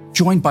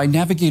 joined by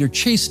navigator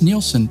Chase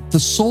Nielsen, the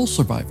sole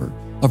survivor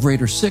of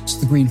Raider 6,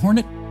 the Green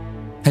Hornet,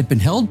 had been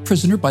held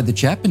prisoner by the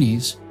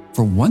Japanese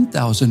for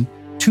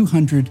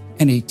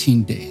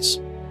 1,218 days.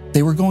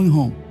 They were going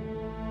home.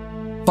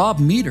 Bob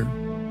Meter,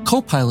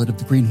 co-pilot of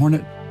the Green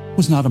Hornet,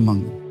 was not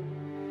among them.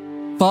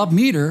 Bob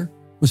Meter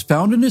was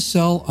found in his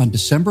cell on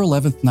December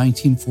 11th,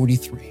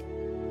 1943.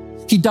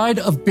 He died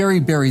of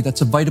beriberi,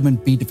 that's a vitamin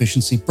B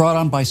deficiency brought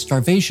on by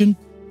starvation,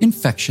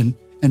 infection,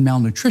 and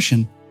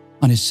malnutrition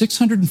on his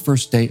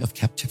 601st day of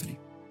captivity.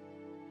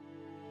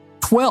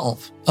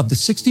 12 of the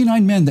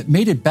 69 men that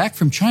made it back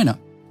from China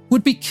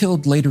would be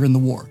killed later in the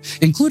war,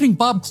 including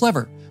Bob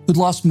Clever, who'd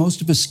lost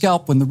most of his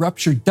scalp when the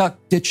ruptured duck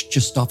ditched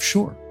just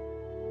offshore.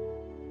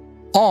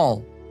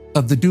 All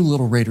of the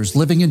Doolittle Raiders,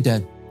 living and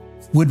dead,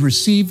 would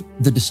receive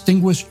the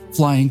Distinguished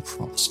Flying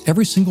Cross,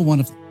 every single one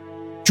of them,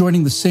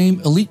 joining the same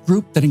elite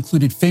group that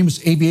included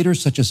famous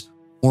aviators such as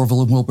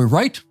Orville and Wilbur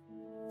Wright,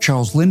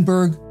 Charles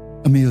Lindbergh,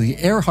 Amelia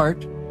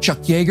Earhart,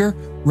 Chuck Yeager,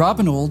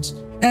 Robin Olds,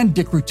 and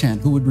Dick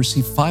Rutan, who would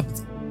receive 5 of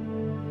them.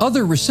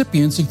 Other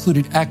recipients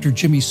included actor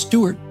Jimmy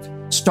Stewart,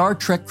 Star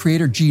Trek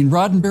creator Gene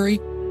Roddenberry,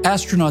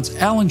 astronauts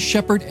Alan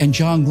Shepard and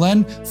John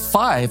Glenn,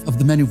 5 of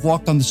the men who've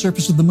walked on the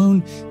surface of the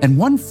moon, and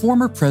 1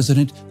 former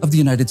president of the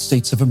United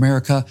States of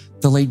America,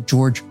 the late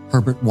George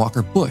Herbert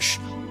Walker Bush.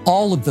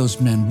 All of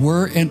those men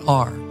were and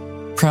are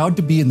proud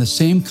to be in the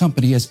same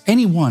company as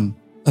any one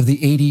of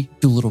the 80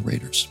 Doolittle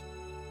Raiders.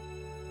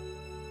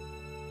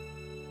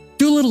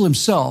 Doolittle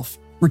himself,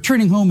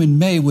 returning home in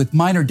May with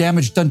minor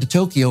damage done to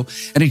Tokyo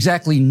and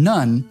exactly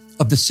none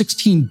of the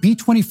 16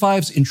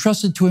 B-25s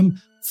entrusted to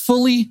him,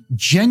 fully,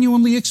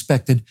 genuinely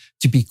expected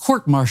to be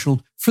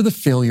court-martialed for the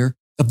failure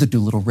of the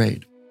Doolittle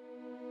raid.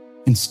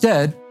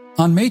 Instead,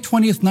 on May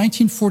 20th,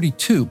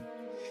 1942,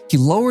 he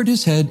lowered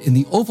his head in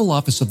the Oval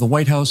Office of the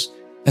White House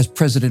as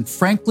President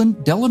Franklin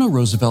Delano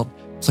Roosevelt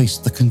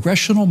placed the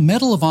Congressional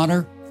Medal of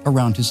Honor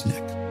around his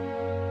neck.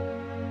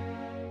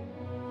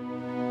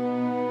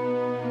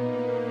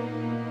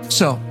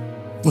 So,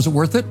 was it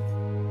worth it?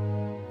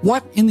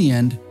 What, in the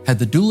end, had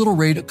the Doolittle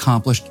raid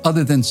accomplished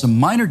other than some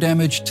minor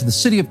damage to the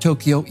city of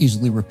Tokyo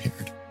easily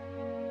repaired?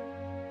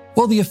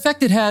 Well, the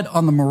effect it had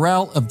on the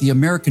morale of the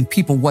American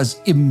people was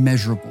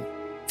immeasurable.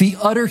 The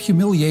utter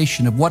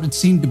humiliation of what had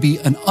seemed to be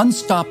an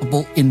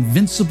unstoppable,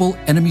 invincible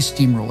enemy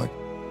steamroller.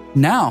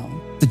 Now,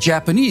 the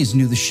Japanese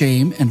knew the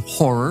shame and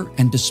horror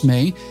and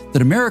dismay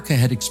that America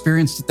had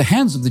experienced at the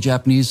hands of the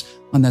Japanese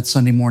on that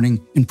Sunday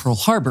morning in Pearl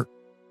Harbor.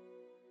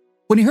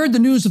 When he heard the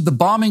news of the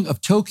bombing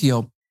of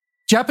Tokyo,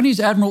 Japanese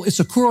Admiral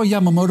Isakuro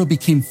Yamamoto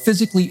became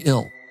physically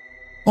ill.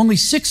 Only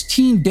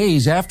 16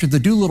 days after the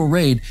Doolittle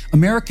raid,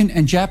 American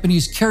and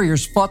Japanese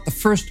carriers fought the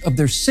first of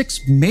their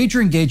 6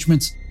 major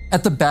engagements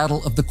at the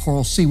Battle of the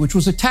Coral Sea, which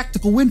was a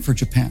tactical win for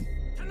Japan.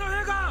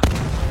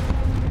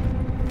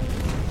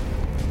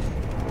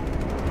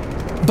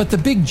 But the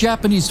big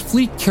Japanese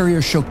fleet carrier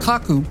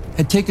Shokaku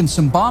had taken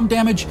some bomb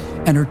damage,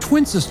 and her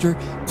twin sister,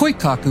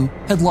 Koikaku,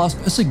 had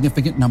lost a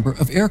significant number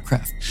of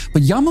aircraft.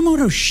 But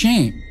Yamamoto's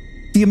shame,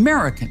 the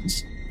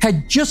Americans,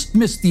 had just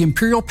missed the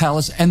Imperial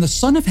Palace and the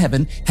Son of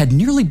Heaven had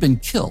nearly been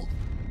killed,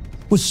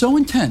 was so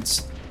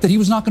intense that he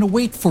was not going to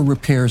wait for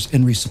repairs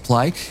and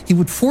resupply. He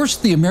would force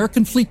the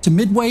American fleet to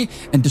Midway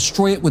and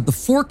destroy it with the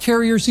 4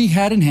 carriers he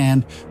had in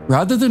hand,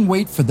 rather than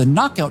wait for the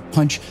knockout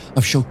punch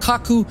of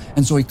Shokaku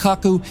and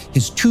Zoikaku,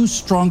 his 2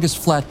 strongest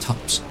flat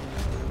tops.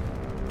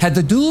 Had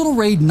the Doolittle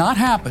raid not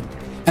happened,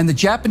 and the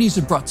Japanese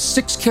had brought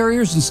 6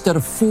 carriers instead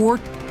of 4,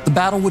 the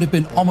battle would have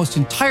been almost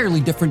entirely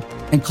different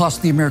and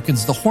cost the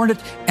Americans the Hornet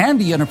and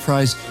the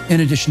Enterprise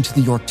in addition to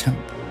the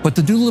Yorktown. But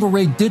the Doolittle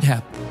raid did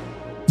happen.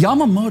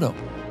 Yamamoto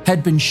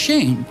had been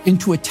shamed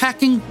into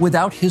attacking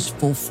without his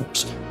full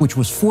force, which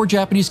was 4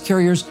 Japanese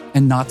carriers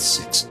and not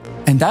 6.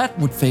 And that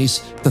would face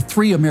the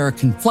 3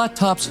 American flat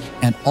tops,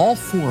 and all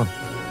 4 of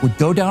them would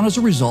go down as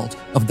a result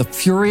of the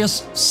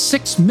furious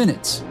 6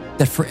 minutes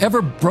that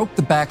forever broke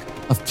the back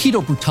of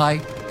Kido Butai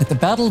at the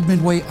Battle of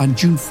Midway on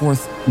June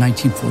 4th,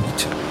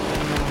 1942.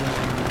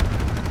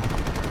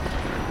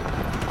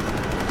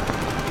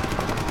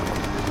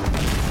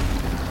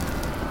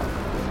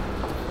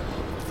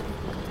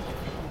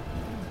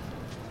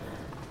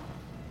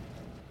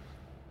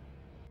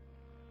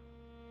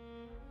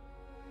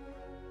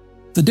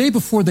 The day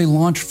before they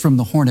launched from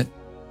the Hornet,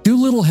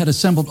 Doolittle had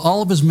assembled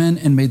all of his men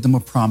and made them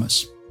a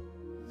promise.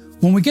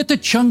 "When we get to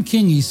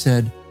Chungking," he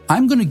said,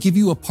 "I'm going to give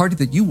you a party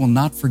that you will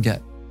not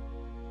forget."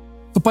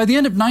 But by the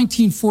end of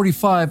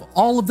 1945,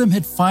 all of them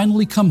had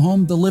finally come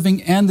home, the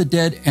living and the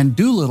dead, and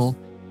Doolittle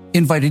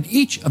invited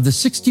each of the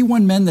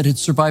 61 men that had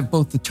survived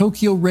both the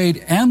Tokyo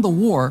raid and the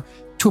war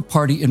to a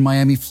party in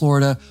Miami,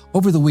 Florida,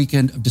 over the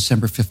weekend of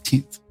December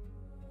 15th.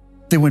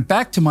 They went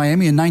back to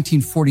Miami in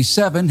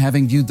 1947,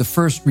 having viewed the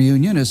first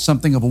reunion as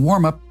something of a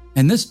warm-up,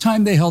 and this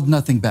time they held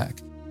nothing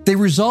back. They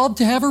resolved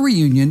to have a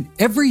reunion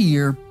every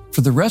year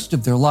for the rest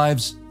of their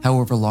lives,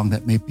 however long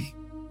that may be.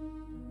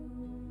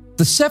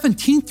 The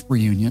 17th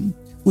reunion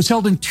was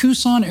held in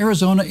Tucson,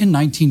 Arizona in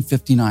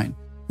 1959,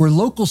 where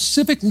local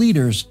civic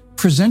leaders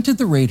presented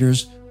the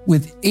Raiders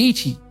with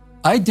 80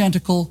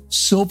 identical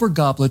silver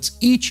goblets,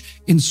 each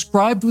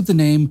inscribed with the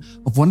name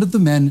of one of the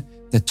men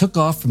that took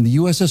off from the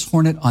USS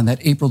Hornet on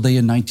that April day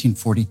in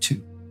 1942.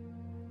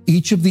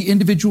 Each of the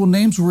individual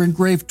names were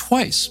engraved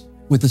twice,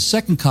 with the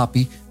second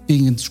copy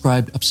being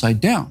inscribed upside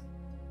down.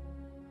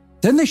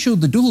 Then they showed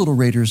the Doolittle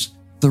Raiders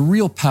the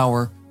real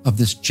power of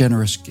this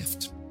generous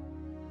gift.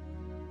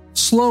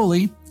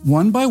 Slowly,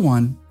 one by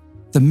one,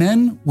 the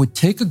men would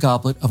take a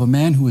goblet of a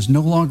man who was no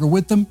longer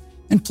with them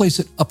and place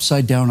it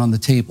upside down on the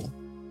table,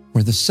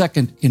 where the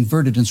second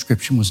inverted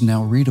inscription was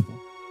now readable.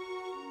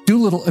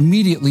 Doolittle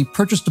immediately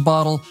purchased a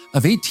bottle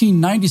of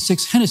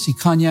 1896 Hennessy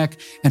cognac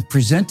and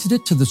presented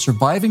it to the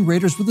surviving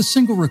Raiders with a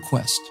single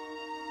request.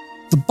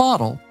 The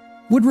bottle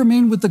would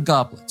remain with the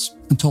goblets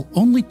until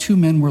only 2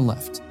 men were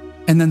left,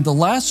 and then the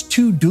last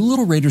 2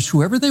 Doolittle Raiders,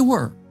 whoever they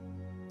were,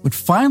 would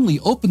finally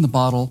open the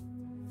bottle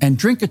and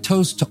drink a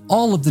toast to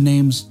all of the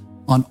names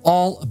on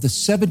all of the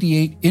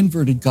 78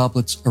 inverted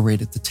goblets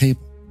arrayed at the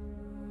table.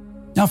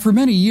 Now, for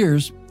many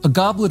years, a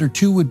goblet or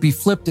 2 would be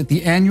flipped at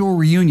the annual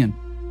reunion,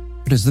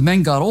 but as the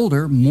men got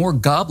older, more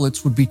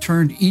goblets would be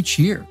turned each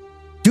year.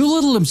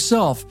 Doolittle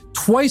himself,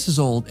 twice as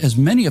old as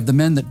many of the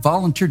men that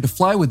volunteered to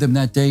fly with him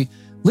that day,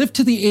 lived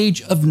to the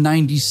age of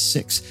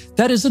 96.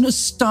 That is an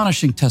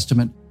astonishing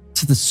testament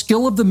to the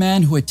skill of the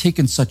man who had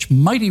taken such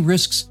mighty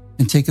risks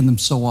and taken them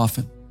so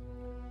often.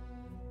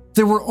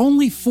 There were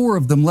only 4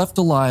 of them left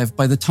alive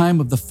by the time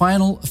of the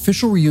final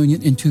official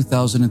reunion in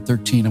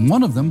 2013, and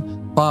one of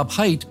them, Bob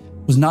Haidt,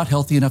 was not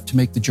healthy enough to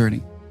make the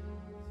journey.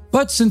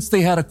 But since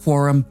they had a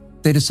quorum,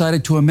 they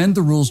decided to amend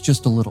the rules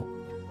just a little.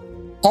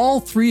 All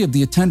 3 of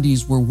the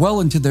attendees were well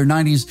into their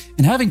 90s,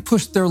 and having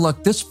pushed their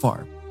luck this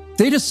far,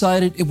 they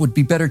decided it would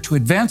be better to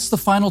advance the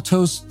final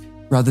toast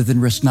rather than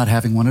risk not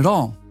having one at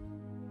all.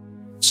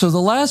 So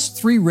the last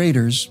 3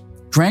 Raiders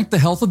drank the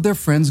health of their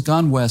friends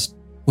gone west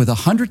with a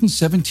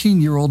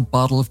 117-year-old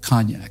bottle of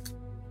cognac.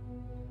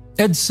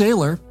 Ed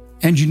Saylor,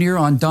 engineer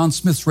on Don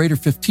Smith's Raider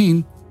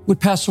 15, would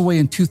pass away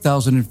in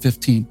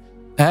 2015,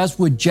 as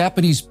would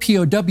Japanese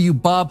POW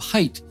Bob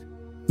Haidt,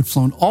 who'd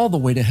flown all the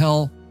way to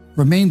hell,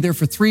 remained there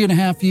for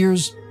 3.5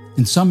 years,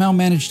 and somehow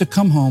managed to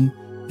come home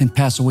and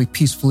pass away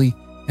peacefully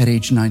at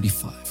age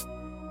 95.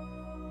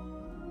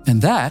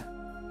 And that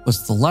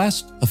was the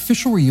last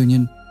official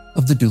reunion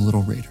of the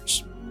Doolittle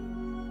Raiders.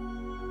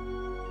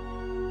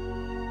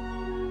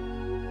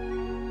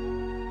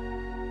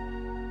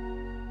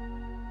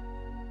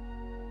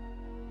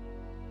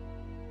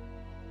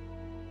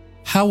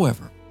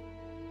 However,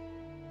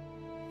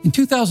 in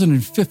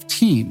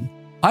 2015,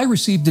 I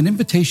received an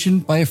invitation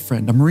by a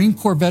friend, a Marine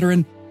Corps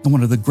veteran and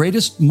one of the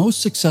greatest,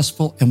 most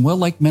successful, and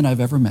well-liked men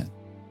I've ever met.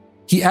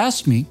 He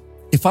asked me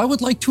if I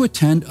would like to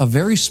attend a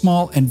very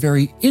small and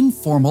very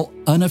informal,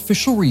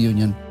 unofficial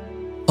reunion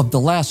of the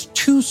last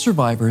 2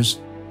 survivors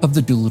of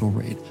the Doolittle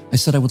raid. I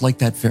said I would like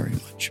that very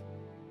much.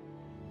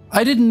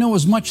 I didn't know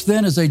as much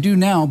then as I do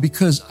now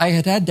because I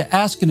had to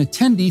ask an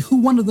attendee who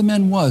one of the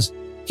men was.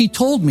 He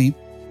told me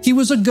he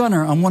was a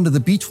gunner on one of the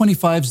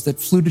B-25s that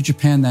flew to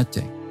Japan that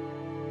day.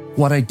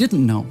 What I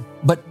didn't know,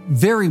 but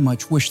very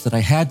much wished that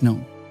I had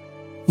known,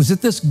 was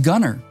that this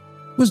gunner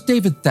was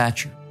David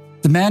Thatcher,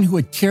 the man who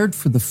had cared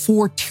for the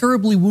 4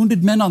 terribly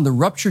wounded men on the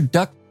ruptured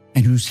duck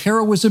and whose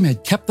heroism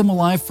had kept them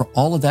alive for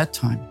all of that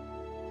time.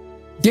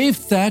 Dave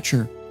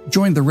Thatcher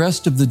joined the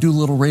rest of the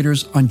Doolittle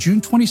Raiders on June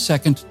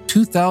 22,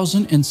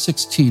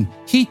 2016.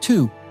 He,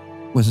 too,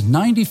 was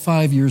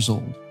 95 years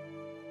old.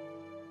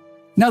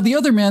 Now, the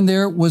other man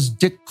there was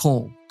Dick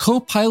Cole,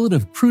 co-pilot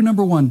of Crew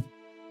Number 1,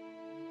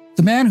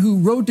 the man who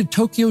rode to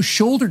Tokyo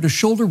shoulder to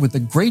shoulder with the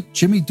great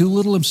Jimmy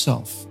Doolittle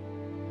himself.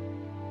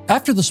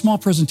 After the small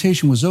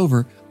presentation was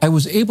over, I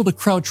was able to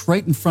crouch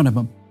right in front of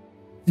him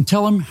and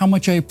tell him how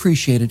much I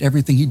appreciated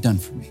everything he'd done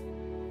for me.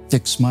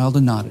 Dick smiled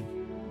and nodded.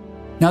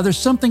 Now, there's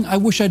something I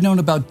wish I'd known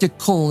about Dick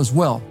Cole as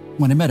well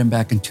when I met him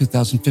back in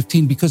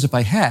 2015, because if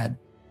I had,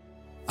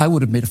 I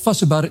would have made a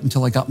fuss about it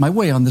until I got my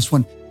way on this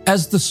one.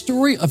 As the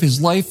story of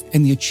his life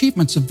and the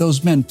achievements of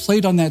those men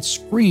played on that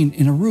screen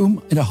in a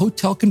room in a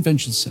hotel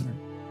convention center,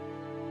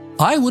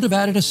 I would have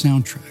added a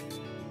soundtrack.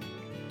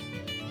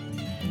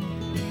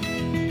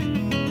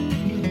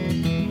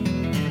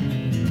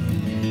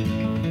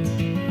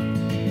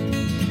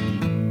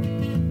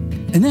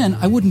 And then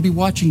I wouldn't be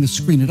watching the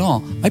screen at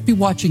all. I'd be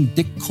watching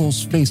Dick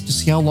Cole's face to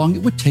see how long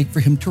it would take for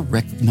him to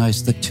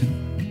recognize the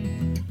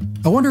tune.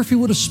 I wonder if he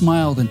would have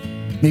smiled and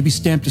maybe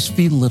stamped his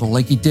feet a little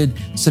like he did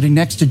sitting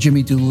next to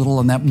Jimmy Doolittle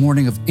on that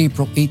morning of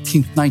April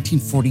 18th,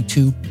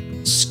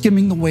 1942,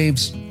 skimming the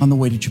waves on the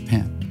way to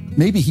Japan.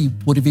 Maybe he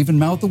would have even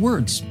mouthed the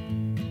words.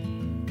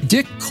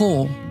 Dick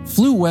Cole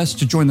flew west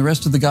to join the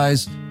rest of the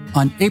guys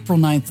on April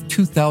 9th,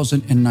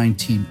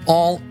 2019.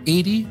 All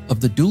 80 of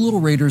the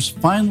Doolittle Raiders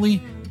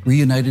finally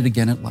reunited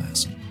again at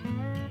last.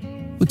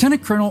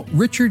 Lieutenant Colonel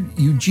Richard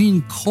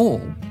Eugene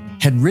Cole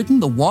had ridden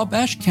the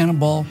Wabash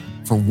Cannonball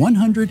for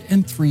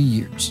 103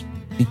 years.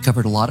 He'd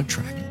covered a lot of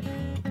track.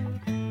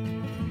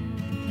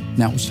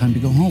 Now it was time to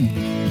go home.